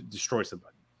destroy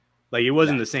somebody. Like, it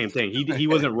wasn't the same thing. He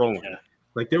wasn't rolling. Yeah.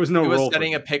 Like, there was no roll. He was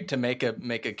setting a pick to make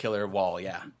a killer wall.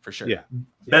 Yeah, for sure. Yeah.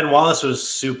 Ben Wallace was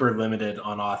super limited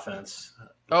on offense.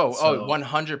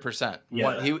 100%.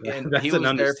 Yeah. He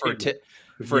was there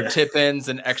for tip-ins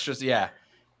and extras. Yeah.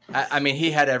 I mean,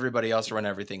 he had everybody else run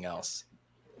everything else.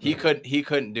 He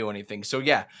couldn't do anything. So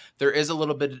yeah, there is a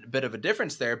little bit of a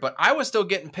difference there, but I was still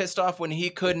getting pissed off when he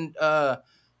couldn't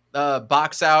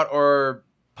box out or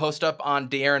post up on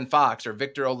De'Aaron Fox or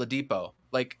Victor Oladipo.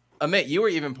 Like, Amit, you were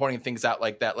even pointing things out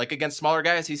like that. Like, against smaller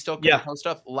guys, he still couldn't post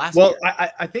up last year. Well,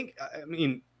 I think, I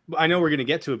mean, I know we're going to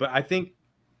get to it, but I think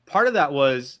part of that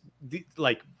was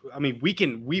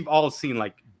we've all seen,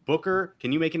 like, Booker,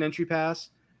 can you make an entry pass?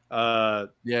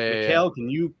 Mikal, can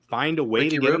you find a way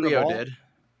to get him the ball?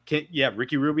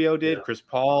 Ricky Rubio did. Yeah. Chris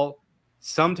Paul.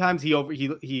 Sometimes he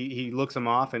looks him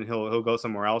off and he'll go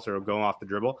somewhere else or he'll go off the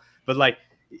dribble. But like,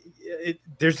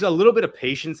 there's a little bit of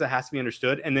patience that has to be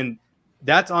understood, and then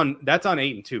that's on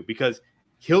Ayton too, because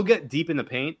he'll get deep in the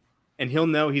paint and he'll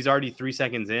know he's already 3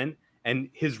 seconds in, and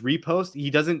his repost,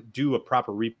 he doesn't do a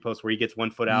proper repost where he gets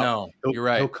 1 foot out. No, you're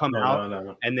right. He'll come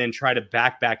out and then try to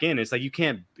back in. It's like you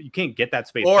can't get that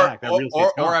space back.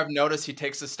 Or I've noticed he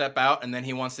takes a step out and then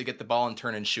he wants to get the ball and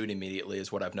turn and shoot immediately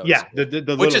is what I've noticed.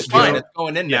 Yeah, which is fine. It's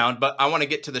going in now, but I want to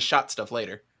get to the shot stuff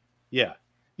later. Yeah.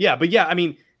 But I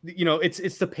mean,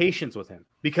 it's the patience with him,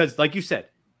 because like you said,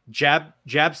 jab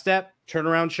step,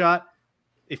 turnaround shot.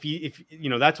 If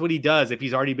that's what he does. If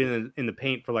he's already been in the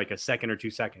paint for like a second or 2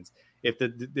 seconds, if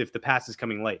the pass is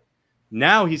coming late,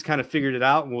 now he's kind of figured it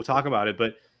out, and we'll talk about it.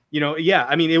 But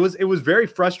I mean, it was very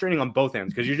frustrating on both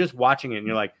ends, because you're just watching it and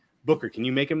you're like, Booker, can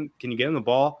you get him the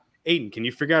ball? Ayton, can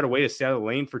you figure out a way to stay out of the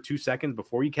lane for 2 seconds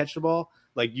before you catch the ball?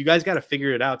 Like, you guys got to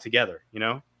figure it out together,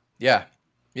 Yeah,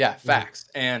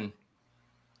 facts. And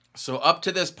so up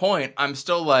to this point, I'm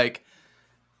still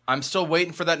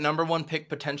waiting for that number 1 pick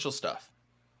potential stuff.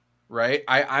 Right.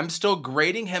 I'm still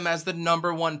grading him as the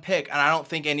number 1 pick, and I don't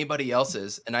think anybody else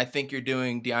is. And I think you're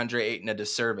doing DeAndre Ayton a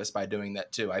disservice by doing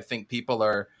that too. I think people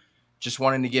are just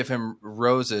wanting to give him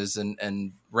roses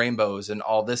and rainbows and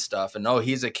all this stuff. And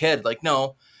he's a kid. Like,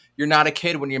 no, you're not a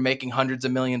kid when you're making hundreds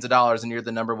of millions of dollars and you're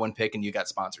the number 1 pick and you got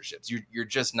sponsorships. You're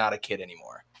just not a kid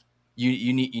anymore.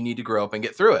 You need to grow up and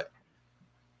get through it.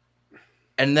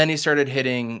 And then he started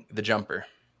hitting the jumper.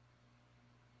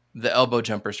 The elbow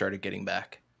jumper started getting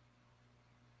back.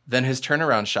 Then his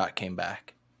turnaround shot came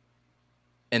back.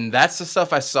 And that's the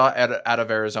stuff I saw out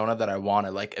of Arizona that I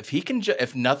wanted. Like, if he can,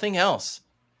 if nothing else,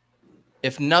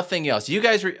 you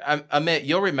guys, Amit,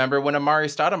 you'll remember when Amari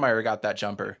Stoudemire got that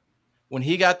jumper. When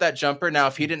he got that jumper, now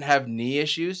if he didn't have knee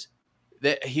issues,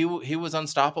 that he was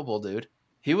unstoppable, dude.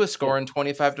 He was scoring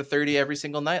 25 to 30 every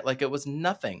single night like it was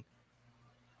nothing.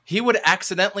 He would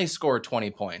accidentally score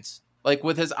 20 points, like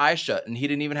with his eyes shut, and he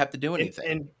didn't even have to do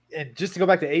anything. And just to go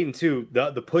back to Ayton too,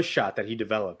 the push shot that he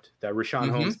developed, that Rashawn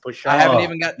Holmes push shot. I haven't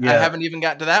even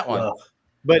got to that one.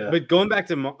 But going back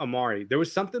to Amari, there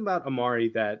was something about Amari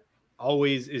that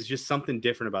always is just something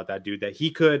different about that dude, that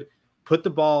he could put the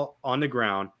ball on the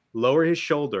ground, lower his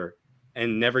shoulder,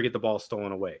 and never get the ball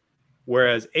stolen away.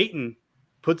 Whereas Ayton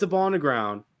puts the ball on the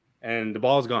ground and the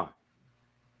ball's gone.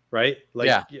 right? Like,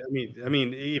 Yeah. I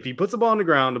mean, if he puts the ball on the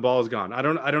ground, the ball is gone. I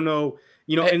don't know,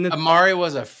 you know. And Amari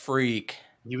was a freak.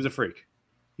 He was a freak.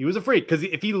 He was a freak because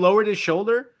if he lowered his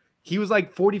shoulder, he was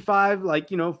like 45,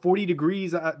 40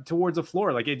 degrees towards the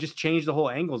floor. Like it just changed the whole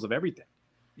angles of everything.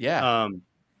 Yeah.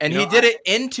 And he did it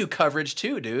into coverage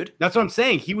too, dude. That's what I'm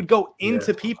saying. He would go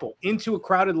into people, into a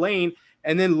crowded lane,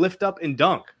 and then lift up and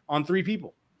dunk on 3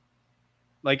 people.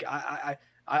 Like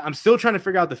I'm still trying to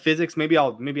figure out the physics. Maybe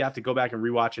I have to go back and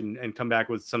rewatch and come back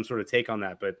with some sort of take on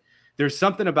that. But there's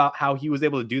something about how he was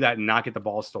able to do that and not get the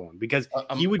ball stolen because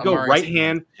he would go right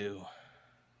hand.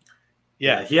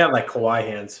 Yeah, he had like Kawhi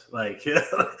hands. Like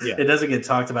it doesn't get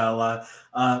talked about a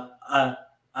lot.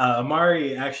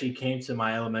 Amari actually came to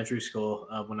my elementary school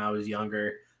when I was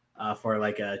younger for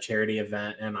like a charity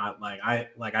event, and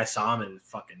I saw him and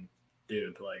fucking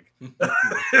dude, like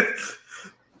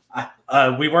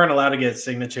we weren't allowed to get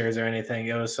signatures or anything.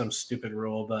 It was some stupid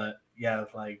rule, but yeah,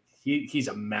 like he's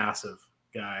a massive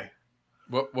guy.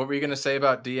 What were you gonna say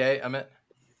about DA, Amit?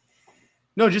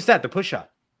 No, just that the push shot.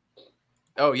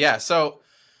 Oh yeah, so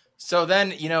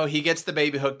then he gets the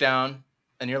baby hook down,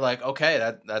 and you're like,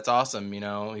 okay, that's awesome.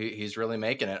 He's really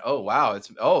making it. Oh wow,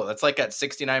 that's like at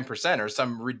 69% or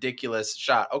some ridiculous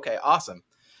shot. Okay, awesome.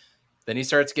 Then he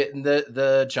starts getting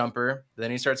the jumper.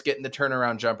 Then he starts getting the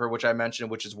turnaround jumper, which I mentioned,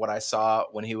 which is what I saw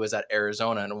when he was at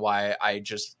Arizona, and why I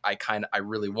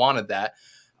really wanted that.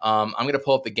 I'm gonna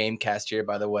pull up the game cast here,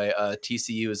 by the way.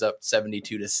 TCU is up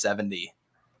 72-70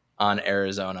 on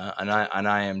Arizona, and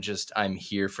I'm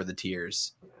here for the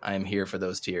tears. I am here for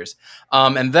those tears.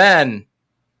 And then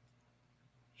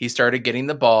he started getting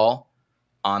the ball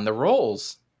on the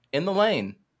rolls in the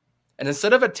lane, and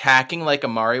instead of attacking like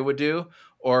Amari would do,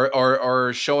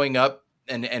 or showing up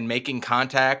and making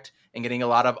contact and getting a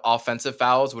lot of offensive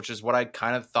fouls, which is what I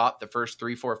kind of thought the first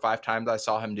 3, 4, 5 times I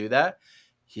saw him do that,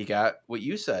 he got what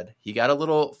you said. He got a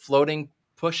little floating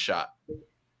push shot.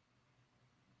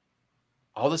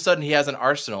 All of a sudden, he has an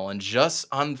arsenal. And just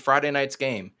on Friday night's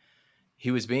game, he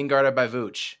was being guarded by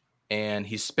Vooch, and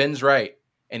he spins right,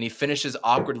 and he finishes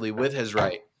awkwardly with his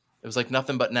right. It was like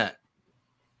nothing but net.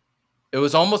 It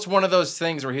was almost one of those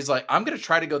things where he's like, I'm going to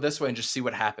try to go this way and just see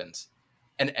what happens.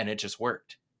 And it just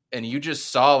worked. And you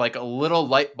just saw like a little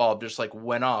light bulb just like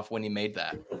went off when he made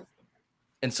that.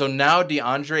 And so now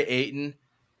DeAndre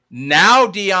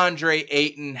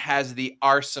Ayton has the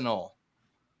arsenal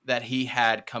that he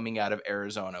had coming out of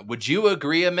Arizona. Would you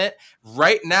agree, Amit?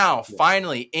 Right now,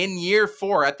 finally, in year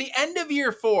 4, at the end of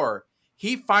year 4,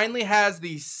 he finally has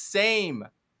the same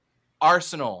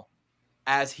arsenal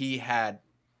as he had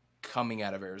coming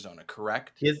out of Arizona,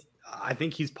 correct? I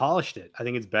think he's polished it. I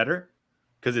think it's better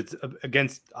because it's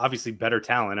against obviously better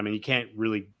talent. I mean, you can't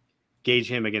really gauge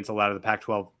him against a lot of the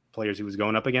Pac-12 players he was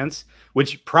going up against,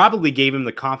 which probably gave him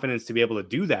the confidence to be able to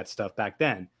do that stuff back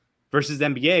then versus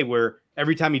NBA, where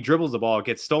every time he dribbles the ball, it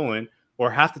gets stolen, or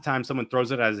half the time someone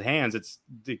throws it out of his hands,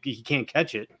 he can't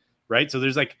catch it, right? So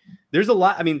there's a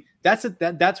lot. I mean, that's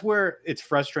where it's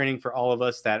frustrating for all of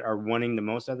us that are wanting the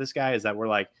most out of this guy, is that we're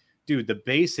like, dude, the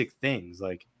basic things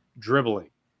like dribbling,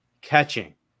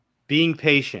 catching, being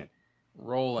patient,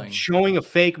 rolling, showing a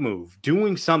fake move,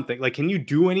 doing something. Like, can you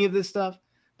do any of this stuff?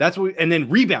 That's what, and then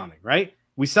rebounding, right?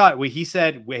 We saw it. He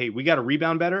said, hey, we got to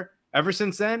rebound better. Ever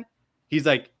since then, he's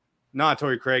like, nah,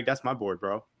 Torrey Craig, that's my board,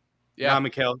 bro. Yeah,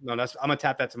 Mikhail. No, I'm gonna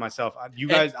tap that to myself. You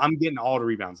guys, I'm getting all the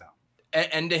rebounds out.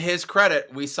 And to his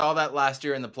credit, we saw that last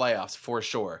year in the playoffs for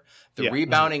sure. The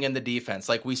rebounding and the defense,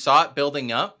 like we saw it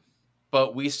building up,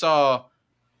 but we saw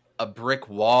a brick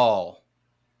wall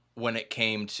when it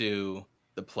came to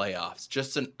the playoffs.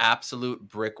 Just an absolute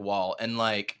brick wall. And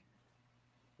like,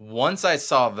 once I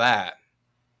saw that,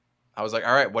 I was like,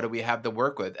 all right, what do we have to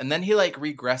work with? And then he like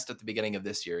regressed at the beginning of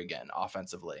this year again,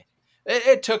 offensively.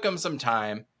 It took him some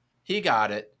time. He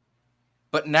got it.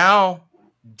 But now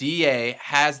DA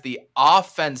has the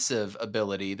offensive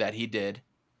ability that he did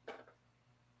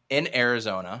in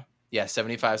Arizona. Yeah,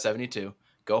 75-72.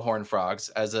 Go Horned Frogs.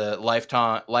 As a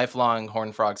lifelong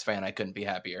Horned Frogs fan, I couldn't be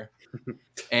happier.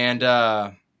 And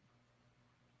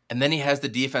then he has the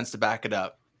defense to back it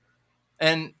up.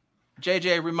 And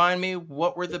JJ, remind me,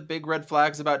 what were the big red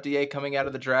flags about DA coming out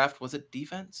of the draft? Was it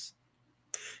defense?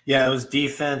 Yeah, it was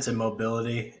defense and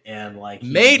mobility, and like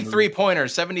made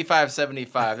 3-pointers,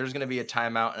 75-75. There's going to be a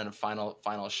timeout and a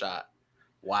final shot.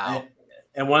 Wow.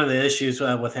 And one of the issues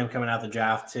with him coming out the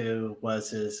draft too was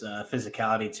his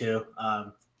physicality too.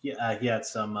 He had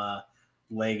some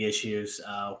leg issues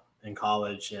in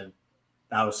college, and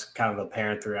that was kind of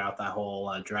apparent throughout that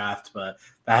whole draft. But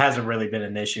that hasn't really been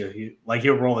an issue.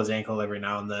 He'll roll his ankle every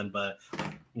now and then, but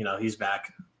he's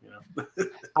back.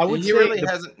 I would He say really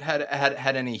hasn't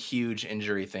had any huge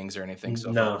injury things or anything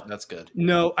so No. far. That's good.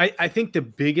 No, I think the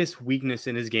biggest weakness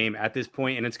in his game at this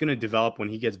point, and it's going to develop when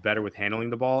he gets better with handling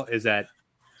the ball, is that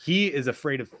he is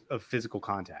afraid of physical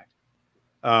contact.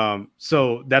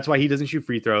 So that's why he doesn't shoot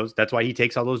free throws. That's why he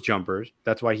takes all those jumpers.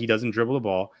 That's why he doesn't dribble the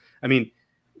ball. I mean,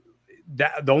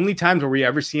 the only times where we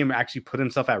ever see him actually put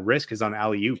himself at risk is on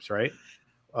alley-oops, right?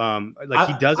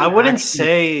 He doesn't. I wouldn't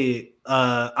say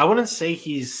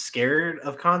he's scared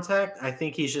of contact. I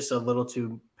think he's just a little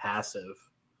too passive.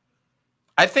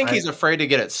 I think he's afraid to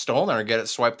get it stolen or get it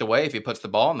swiped away if he puts the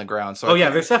ball on the ground. So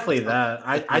there's definitely that.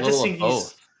 I just think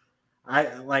both.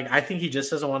 I think he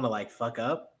just doesn't want to like fuck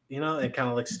up. It kind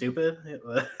of looks stupid.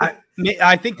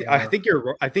 I think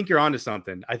you're onto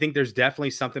something. I think there's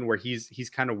definitely something where he's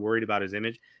kind of worried about his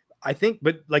image. I think,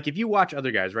 but like if you watch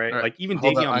other guys, right? Like even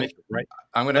Davion Mitchell, right?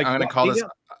 I'm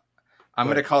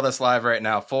gonna call this live right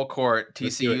now. Full court.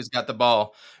 TCU's got the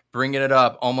ball, bringing it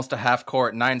up, almost a half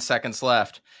court. 9 seconds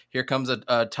left. Here comes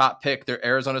a top pick. They're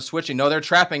Arizona switching. No, they're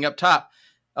trapping up top.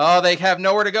 Oh, they have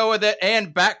nowhere to go with it,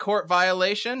 and backcourt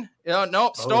violation.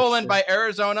 Nope, stolen by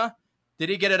Arizona. Did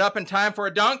he get it up in time for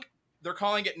a dunk? They're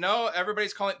calling it no.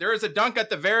 Everybody's calling. There is a dunk at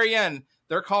the very end.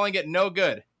 They're calling it no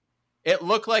good. It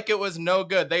looked like it was no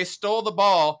good. They stole the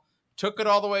ball, took it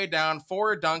all the way down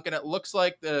for a dunk, and it looks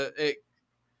like to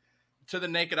the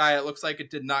naked eye, it looks like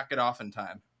it did not get off in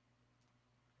time.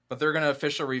 But they're going to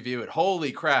official review it.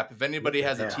 Holy crap. If anybody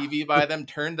has a TV by them,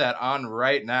 turn that on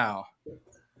right now.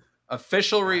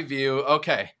 Official review.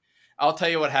 Okay. I'll tell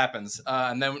you what happens.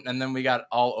 And then we got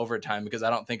all overtime because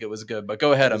I don't think it was good. But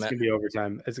go ahead, It's Amit. going to be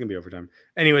overtime. It's going to be overtime.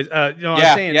 Anyways, I'm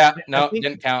saying.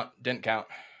 Didn't count. Didn't count?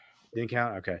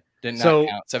 Okay. Did not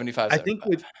count. 75. I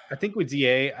think with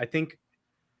DA, I think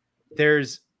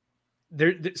there's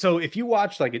so if you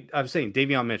watch, like I was saying,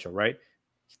 Davion Mitchell, right?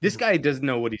 This guy doesn't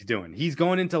know what he's doing. He's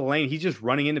going into the lane. He's just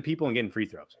running into people and getting free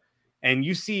throws. And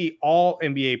you see all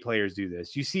NBA players do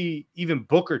this. You see even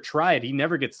Booker try it. He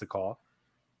never gets the call.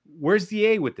 Where's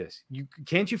DA with this?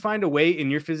 Can't you find a way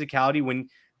in your physicality? When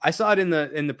I saw it in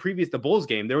the Bulls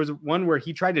game, there was one where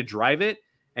he tried to drive it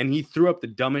and he threw up the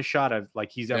dumbest shot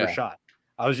he's ever shot.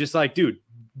 I was just like, dude,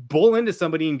 bowl into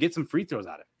somebody and get some free throws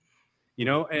out of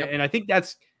it. And I think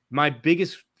that's my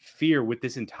biggest fear with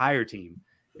this entire team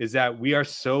is that we are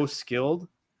so skilled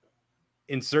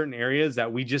in certain areas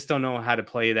that we just don't know how to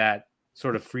play that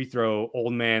sort of free throw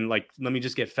old man. Like, let me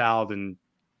just get fouled. And,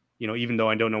 even though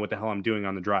I don't know what the hell I'm doing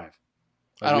on the drive,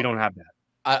 we don't have that.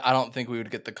 I don't think we would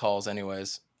get the calls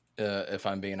anyways, if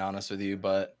I'm being honest with you,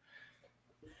 but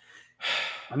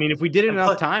I mean, if we did it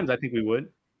enough times, I think we would.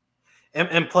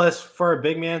 And plus, for a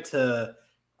big man to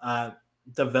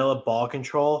develop ball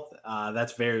control,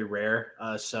 that's very rare.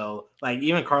 So, like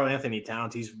even Karl Anthony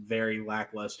Towns, he's very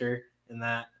lackluster in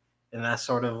that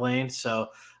sort of lane. So,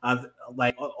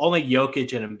 like only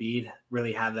Jokic and Embiid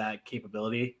really have that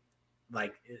capability.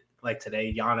 Like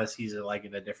today, Giannis, he's like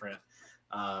in a different,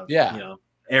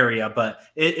 area. But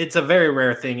it's a very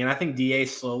rare thing, and I think DA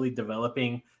is slowly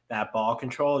developing that ball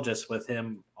control just with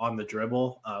him on the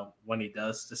dribble when he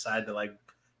does decide to like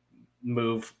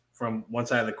move from one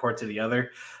side of the court to the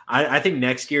other. I think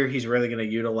next year he's really going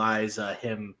to utilize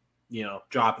him,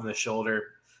 dropping the shoulder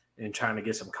and trying to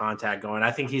get some contact going.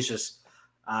 I think he's just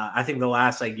I think the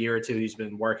last year or two he's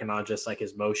been working on just like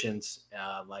his motions,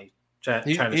 trying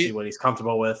to see what he's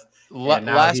comfortable with.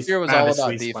 Last year was all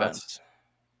about defense.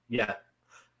 Yeah.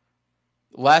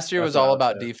 Last year was all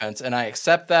about defense, and I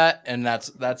accept that, and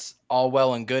that's all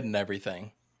well and good and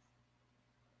everything.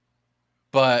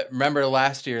 But remember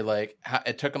last year,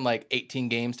 it took him 18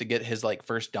 games to get his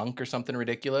first dunk or something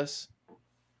ridiculous.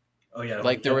 Oh yeah,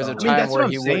 there was a time that's where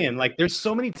what I'm saying. There's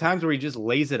so many times where he just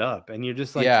lays it up, and you're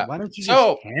just like, why don't you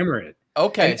just hammer it?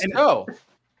 Okay,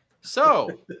 so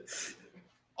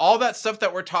all that stuff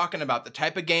that we're talking about, the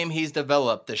type of game he's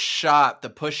developed, the shot, the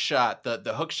push shot,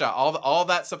 the hook shot, all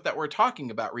that stuff that we're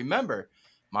talking about. Remember,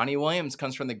 Monty Williams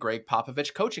comes from the Greg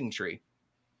Popovich coaching tree.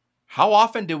 How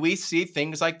often do we see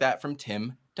things like that from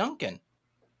Tim Duncan?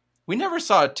 We never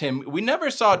saw Tim.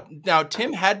 Now,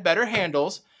 Tim had better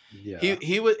handles. Yeah.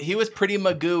 He was pretty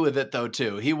Magoo with it though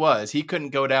too. He couldn't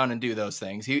go down and do those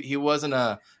things. He wasn't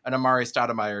an Amari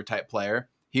Stoudemire type player.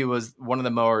 He was one of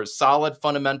the more solid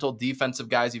fundamental defensive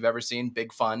guys you've ever seen.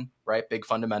 Big fun, right? Big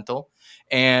fundamental.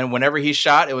 And whenever he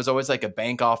shot, it was always like a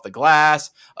bank off the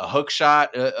glass, a hook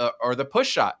shot, or the push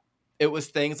shot. It was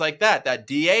things like that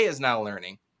DA is now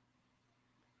learning.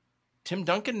 Tim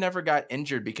Duncan never got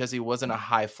injured because he wasn't a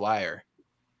high flyer.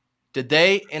 Did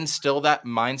they instill that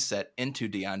mindset into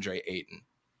DeAndre Ayton?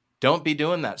 Don't be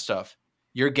doing that stuff.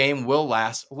 Your game will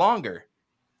last longer.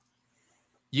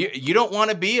 You don't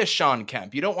want to be a Sean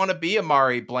Kemp. You don't want to be a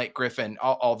Mari Blake Griffin,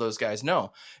 all those guys.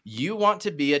 No, you want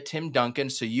to be a Tim Duncan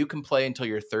so you can play until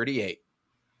you're 38.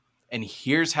 And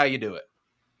here's how you do it.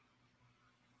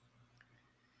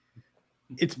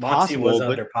 It's Moxie possible, was but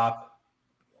under Pop.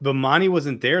 But Monty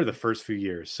wasn't there the first few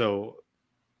years. So,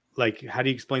 like, how do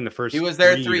you explain the first? He was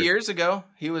there 3 years ago.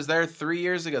 He was there 3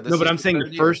 years ago. No, but I'm saying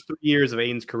the first 3 years of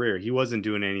Aiden's career, he wasn't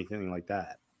doing anything like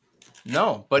that.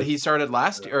 No, but he started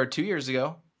last year or 2 years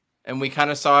ago, and we kind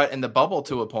of saw it in the bubble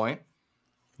to a point.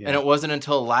 Yeah. And it wasn't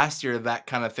until last year that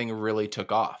kind of thing really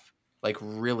took off,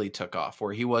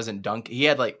 where he wasn't dunking. He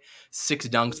had like 6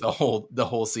 dunks the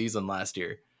whole season last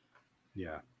year.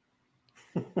 Yeah.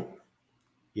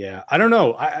 Yeah, I don't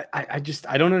know. I just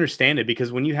don't understand it,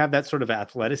 because when you have that sort of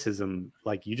athleticism,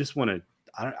 like, you just want to.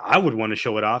 I would want to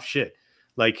show it off. Shit,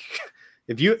 like.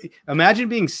 If you imagine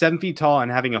being 7 feet tall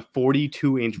and having a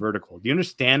 42-inch vertical, do you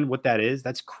understand what that is?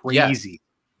 That's crazy.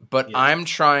 Yes, but yeah. I'm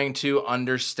trying to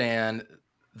understand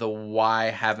the why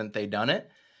haven't they done it,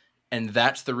 and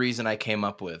that's the reason I came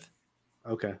up with.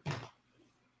 Okay,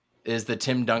 is the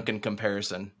Tim Duncan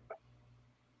comparison?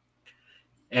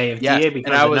 Hey, if DA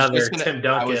becomes another Tim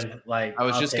Duncan, I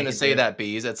was just going to say that,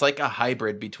 Bees. It's like a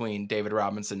hybrid between David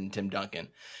Robinson and Tim Duncan.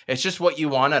 It's just what you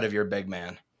want out of your big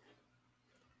man.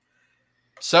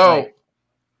 So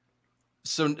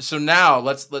now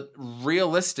let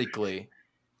realistically,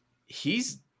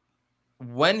 he's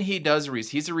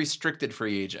a restricted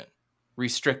free agent.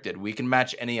 Restricted. We can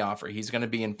match any offer. He's going to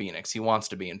be in Phoenix. He wants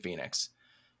to be in Phoenix.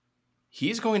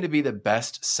 He's going to be the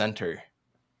best center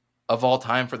of all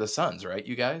time for the Suns, right,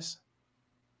 you guys?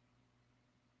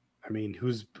 I mean,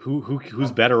 who's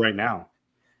better right now?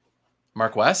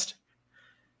 Mark West?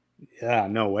 Yeah,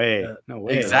 no way. No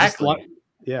way. Exactly.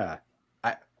 Yeah.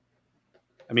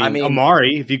 I mean,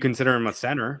 Amari, if you consider him a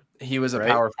center. He was a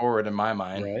power forward in my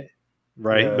mind.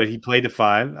 Right. Yeah. But he played the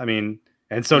 5. I mean,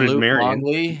 and so did Marion.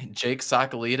 Longley, Jake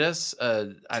Sokolidis.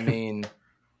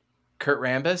 Kurt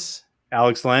Rambis.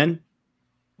 Alex Len.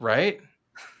 Right.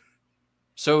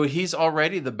 So he's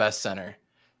already the best center.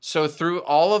 So through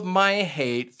all of my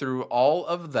hate, through all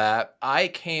of that, I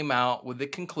came out with the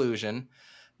conclusion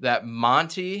that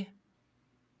Monty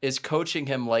is coaching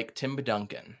him like Tim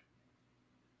Duncan.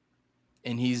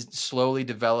 And he's slowly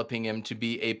developing him to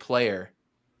be a player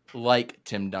like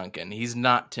Tim Duncan. He's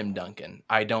not Tim Duncan.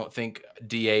 I don't think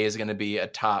DA is going to be a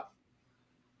top.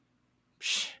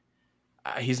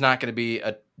 He's not going to be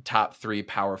a top 3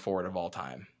 power forward of all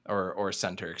time, or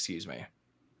center, excuse me.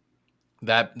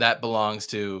 That belongs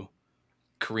to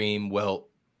Kareem, Wilt,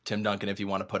 Tim Duncan, if you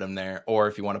want to put him there, or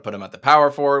if you want to put him at the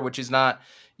power forward, which he's not.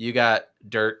 You got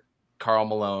Dirk, Karl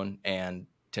Malone, and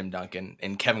Tim Duncan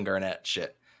and Kevin Garnett.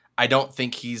 Shit. I don't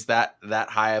think he's that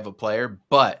high of a player,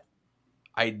 but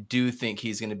I do think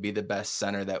he's going to be the best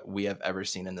center that we have ever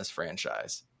seen in this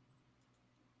franchise.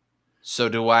 So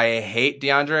do I hate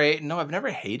DeAndre Ayton? No, I've never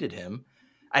hated him.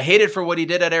 I hate it for what he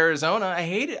did at Arizona. I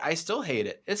hate it. I still hate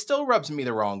it. It still rubs me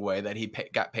the wrong way that he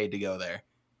got paid to go there.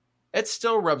 It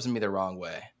still rubs me the wrong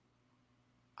way.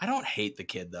 I don't hate the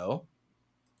kid, though.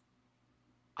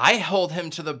 I hold him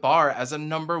to the bar as a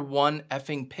number 1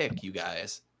 effing pick, you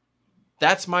guys.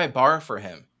 That's my bar for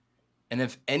him. And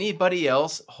if anybody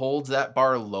else holds that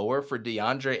bar lower for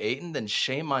DeAndre Ayton, then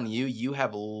shame on you. You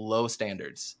have low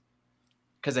standards.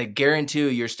 Because I guarantee you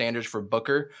your standards for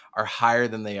Booker are higher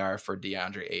than they are for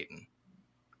DeAndre Ayton.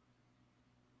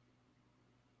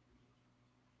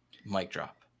 Mic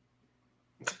drop.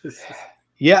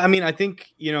 Yeah, I mean, I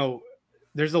think,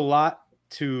 there's a lot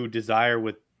to desire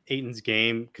with Ayton's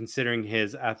game, considering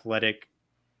his athletic,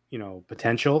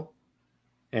 potential.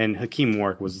 And Hakeem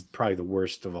Warwick was probably the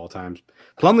worst of all times.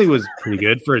 Plumlee was pretty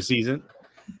good for a season.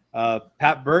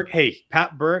 Pat Burke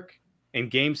in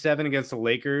Game 7 against the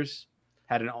Lakers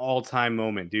had an all-time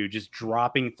moment, dude. Just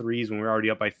dropping threes when we were already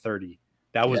up by 30.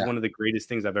 That was one of the greatest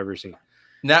things I've ever seen.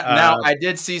 Now, I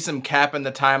did see some cap in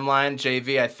the timeline,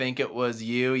 JV. I think it was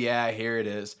you. Yeah, here it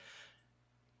is.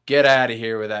 Get out of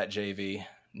here with that, JV.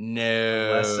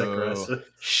 No.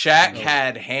 Shaq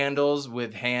had handles,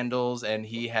 and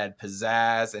he had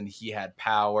pizzazz, and he had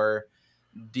power.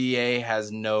 DA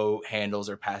has no handles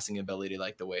or passing ability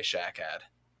like the way Shaq had.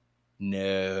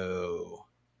 No.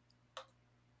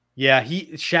 Yeah,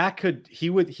 he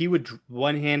would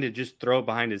one-handed just throw it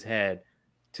behind his head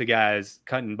to guys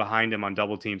cutting behind him on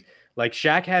double teams. Like,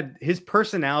 Shaq had his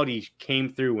personality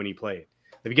came through when he played.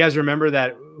 If you guys remember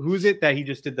that, who's it that he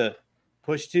just did the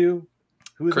push to?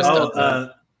 Who was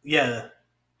that? Yeah.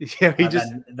 Yeah, he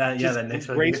just that next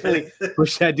one. gracefully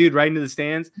pushed that dude right into the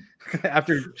stands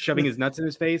after shoving his nuts in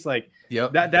his face. Like,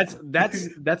 Yep. that's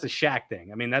a Shaq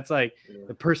thing. I mean, that's like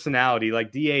the personality.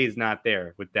 Like DA is not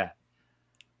there with that.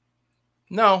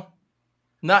 No,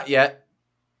 not yet.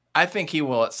 I think he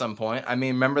will at some point. I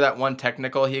mean, remember that one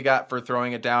technical he got for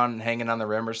throwing it down and hanging on the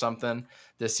rim or something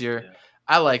this year? Yeah.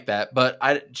 I like that. But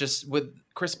I just, with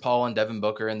Chris Paul and Devin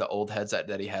Booker and the old heads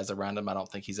that he has around him, I don't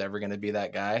think he's ever going to be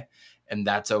that guy. And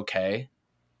that's okay.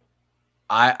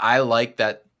 I like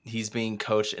that he's being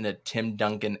coached in a Tim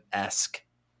Duncan-esque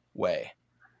way.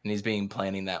 And he's being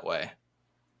planning that way.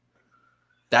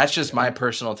 That's just my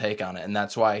personal take on it. And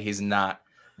that's why he's not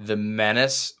the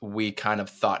menace we kind of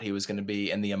thought he was going to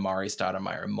be in the Amari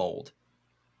Stoudemire mold.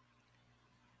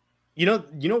 You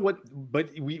know what? But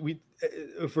we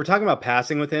if we're talking about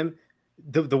passing with him,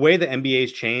 the way the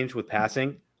NBA's changed with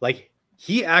passing, like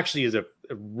he actually is a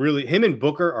really, him and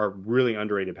Booker are really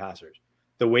underrated passers.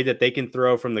 The way that they can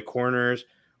throw from the corners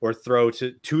or throw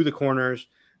to the corners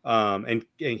and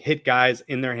hit guys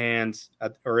in their hands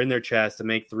or in their chest to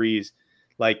make threes.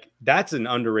 Like that's an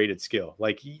underrated skill.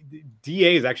 Like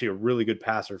DA is actually a really good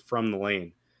passer from the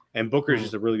lane, and Booker is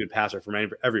just a really good passer from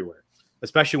everywhere,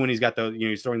 especially when he's got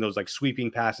he's throwing those like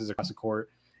sweeping passes across the court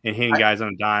and hitting guys on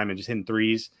a dime and just hitting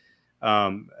threes.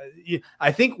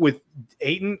 I think with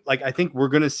Ayton, like I think we're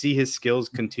going to see his skills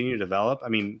continue to develop. I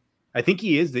mean, I think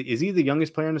he is he the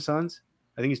youngest player in the Suns?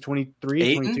 I think he's 23,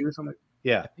 Ayton? 22 or something.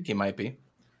 Yeah. I think he might be.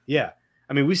 Yeah.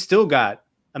 I mean, we still got,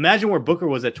 imagine where Booker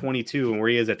was at 22 and where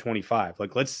he is at 25.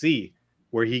 Like, let's see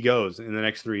where he goes in the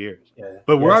next 3 years. Yeah.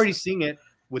 But we're already seeing it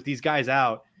with these guys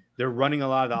out. They're running a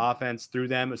lot of the offense through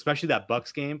them, especially that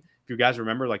Bucks game. If you guys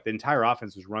remember, like the entire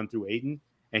offense was run through Ayton,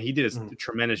 and he did a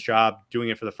tremendous job doing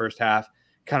it for the first half.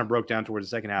 Kind of broke down towards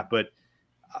the second half, but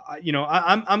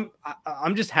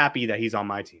I'm just happy that he's on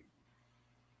my team.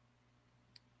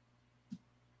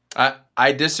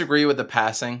 I disagree with the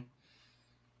passing.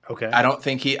 Okay. I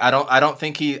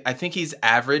think he's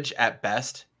average at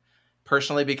best,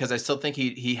 personally, because I still think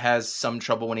he has some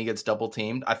trouble when he gets double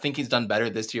teamed. I think he's done better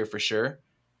this year for sure,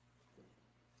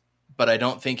 but I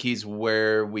don't think he's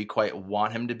where we quite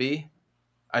want him to be.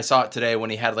 I saw it today when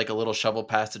he had like a little shovel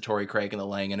pass to Torrey Craig in the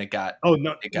lane, and it got. Oh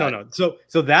no.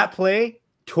 So that play,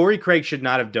 Torrey Craig should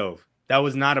not have dove. That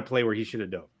was not a play where he should have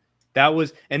dove.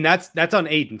 That's on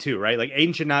Ayton too, right? Like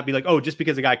Ayton should not be like, oh, just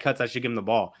because a guy cuts, I should give him the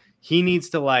ball. He needs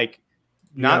to like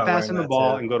not pass him the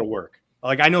ball and go to work.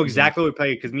 Like I know exactly what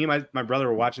play, because me and my brother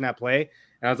were watching that play,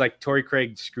 and I was like, Torrey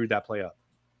Craig screwed that play up.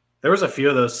 There was a few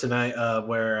of those tonight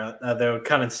where they would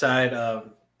come inside.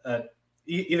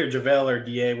 Either JaVale or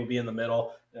DA would be in the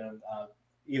middle.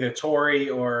 Either Torrey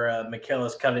or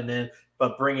McKellis cutting in,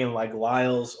 but bringing like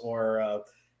Lyles or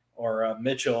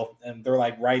Mitchell, and they're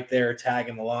like right there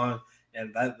tagging along,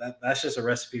 and that's just a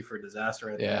recipe for disaster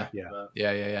right there.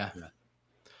 Yeah.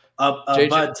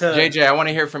 But JJ, I want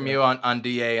to hear from you on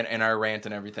DA and our rant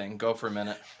and everything. Go for a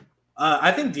minute.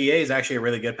 I think DA is actually a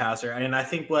really good passer, and I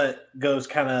think what goes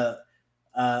kind of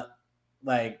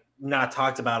like not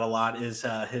talked about a lot is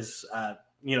his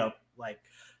like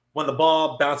when the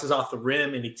ball bounces off the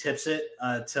rim and he tips it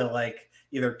to like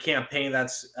either Campaign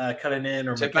that's cutting in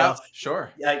or tip McHale. out. Sure.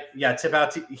 Yeah, tip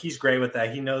out. He's great with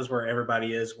that. He knows where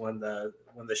everybody is when the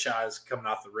shot is coming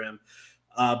off the rim.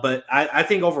 But I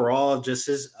think overall, just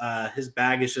his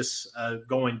bag is just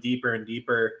going deeper and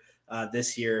deeper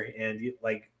this year, and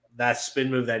like that spin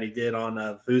move that he did on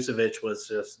Vucevic was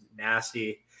just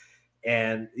nasty.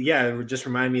 And yeah, it just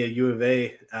reminded me of U of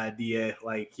A DA.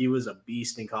 Like he was a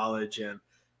beast in college, and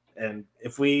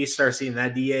if we start seeing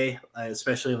that DA,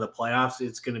 especially in the playoffs,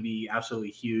 it's going to be absolutely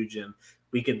huge, and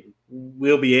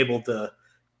we'll be able to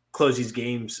close these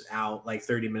games out like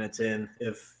 30 minutes in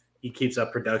if he keeps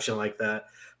up production like that.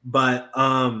 But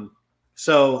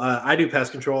so I do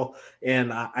pest control,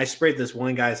 and I sprayed this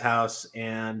one guy's house,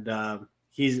 and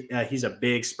he's a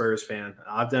big Spurs fan.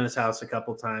 I've done his house a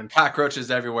couple times.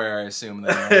 Cockroaches everywhere, I assume.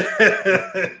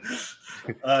 It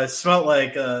smelled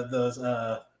like those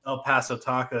El Paso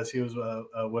tacos. He was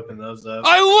whipping those up.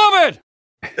 I love it.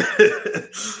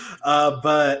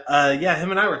 But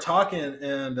him and I were talking,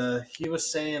 and he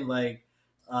was saying like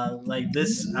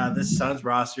this Suns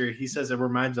roster, he says it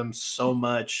reminds him so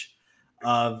much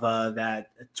of that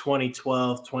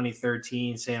 2012,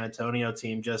 2013 San Antonio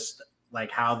team, just like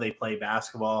how they play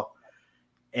basketball.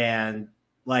 And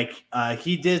like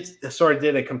he did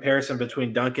a comparison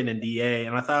between Duncan and DA,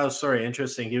 and I thought it was sort of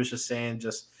interesting. He was just saying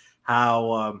just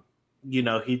how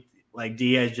he like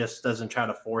DA just doesn't try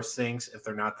to force things if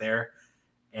they're not there,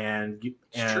 and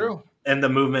true. And the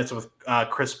movements with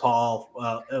Chris Paul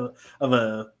of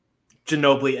a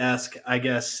Ginobili-esque, I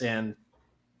guess. And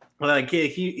like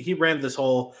he ran this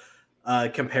whole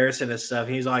comparison and stuff.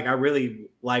 He's like, I really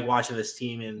like watching this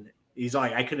team, and he's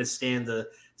like, I couldn't stand the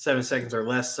 7 seconds or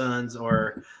less Suns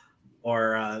or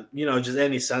just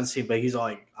any Suns team. But he's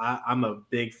like, I'm a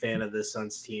big fan of this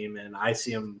Suns team, and I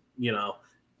see him,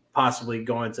 possibly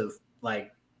going to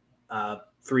like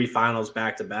 3 finals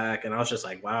back to back. And I was just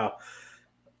like, wow.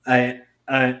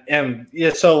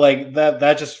 So like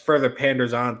that just further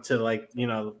panders on to like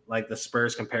the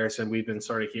Spurs comparison we've been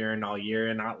sort of hearing all year,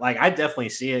 and I definitely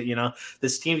see it.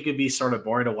 This team could be sort of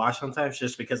boring to watch sometimes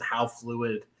just because how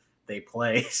fluid they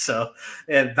play. So,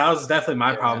 and that was definitely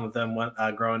my problem with them when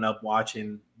growing up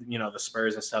watching the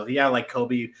Spurs and stuff. Yeah, like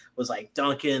Kobe was like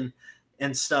dunking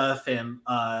and stuff, and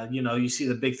you see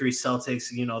the big 3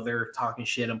 Celtics. They're talking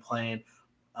shit and playing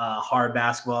hard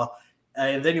basketball.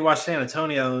 And then you watch San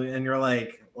Antonio, and you're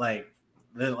like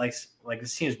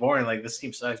this team's boring. Like this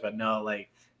team sucks, but no, they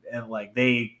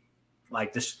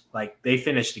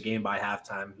finished the game by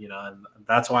halftime. And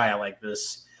that's why I like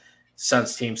this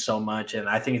Suns team so much, and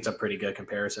I think it's a pretty good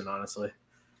comparison, honestly.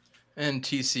 And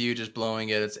TCU just blowing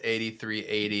it. It's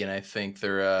 83-80, and I think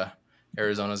they're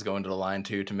Arizona's going to the line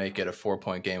too to make it a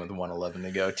 4-point game with 1:11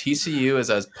 to go. TCU is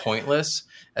as pointless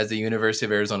as the University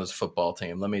of Arizona's football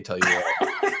team. Let me tell you what.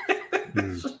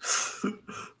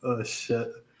 Oh shit!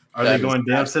 Are they going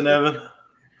Damson, Evan?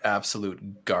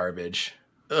 Absolute garbage.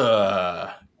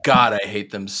 God, I hate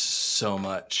them so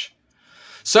much.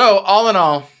 So all in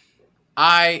all,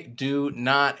 I do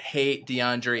not hate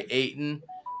DeAndre Ayton.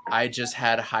 I just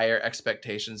had higher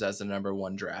expectations as the number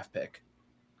 1 draft pick,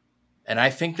 and I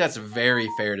think that's very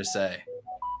fair to say.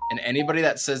 And anybody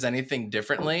that says anything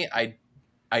differently, I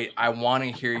want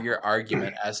to hear your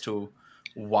argument as to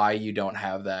why you don't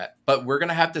have that. But we're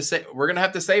gonna have to save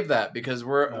that because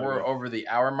we're over the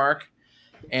hour mark,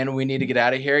 and we need to get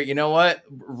out of here. You know what?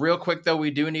 Real quick though, we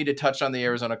do need to touch on the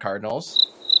Arizona Cardinals.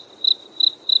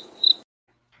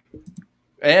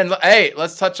 And hey,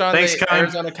 let's touch on the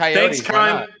Arizona Coyotes. Thanks,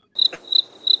 Kyle.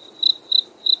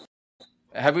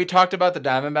 Have we talked about the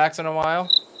Diamondbacks in a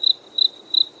while?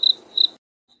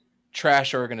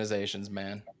 Trash organizations,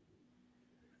 man.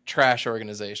 Trash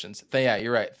organizations. Yeah,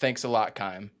 you're right. Thanks a lot,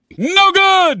 Kyle. No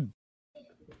good!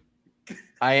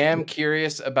 I am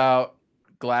curious about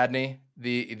Gladney,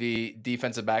 the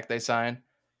defensive back they signed.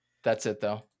 That's it,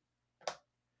 though.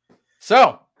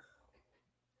 So,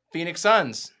 Phoenix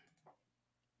Suns,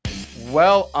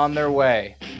 well on their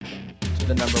way to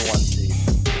the number 1 seed.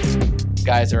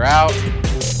 Guys are out.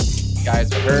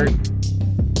 Guys are hurt.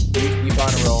 We keep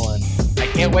on rolling. I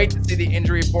can't wait to see the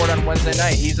injury report on Wednesday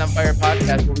night. He's on Fire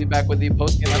Podcast. We'll be back with the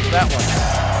postgame after that one.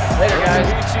 Later, guys.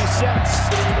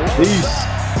 Peace.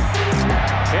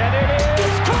 And it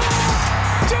is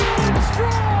Dylan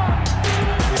Strong.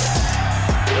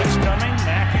 Blitz coming.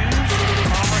 Matthews.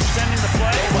 Palmer extending the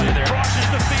play. Crosses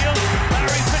the field.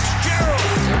 Larry Fitzgerald.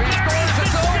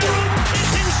 Fitzgerald is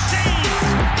insane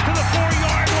to the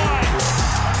 4-yard line.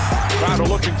 Crowder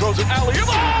looking, throws it alley-oop.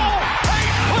 Oh! He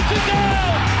puts it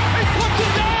down. He puts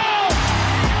it down.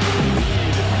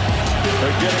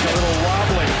 They're getting a little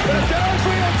wobbly. But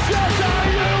Adrian Chester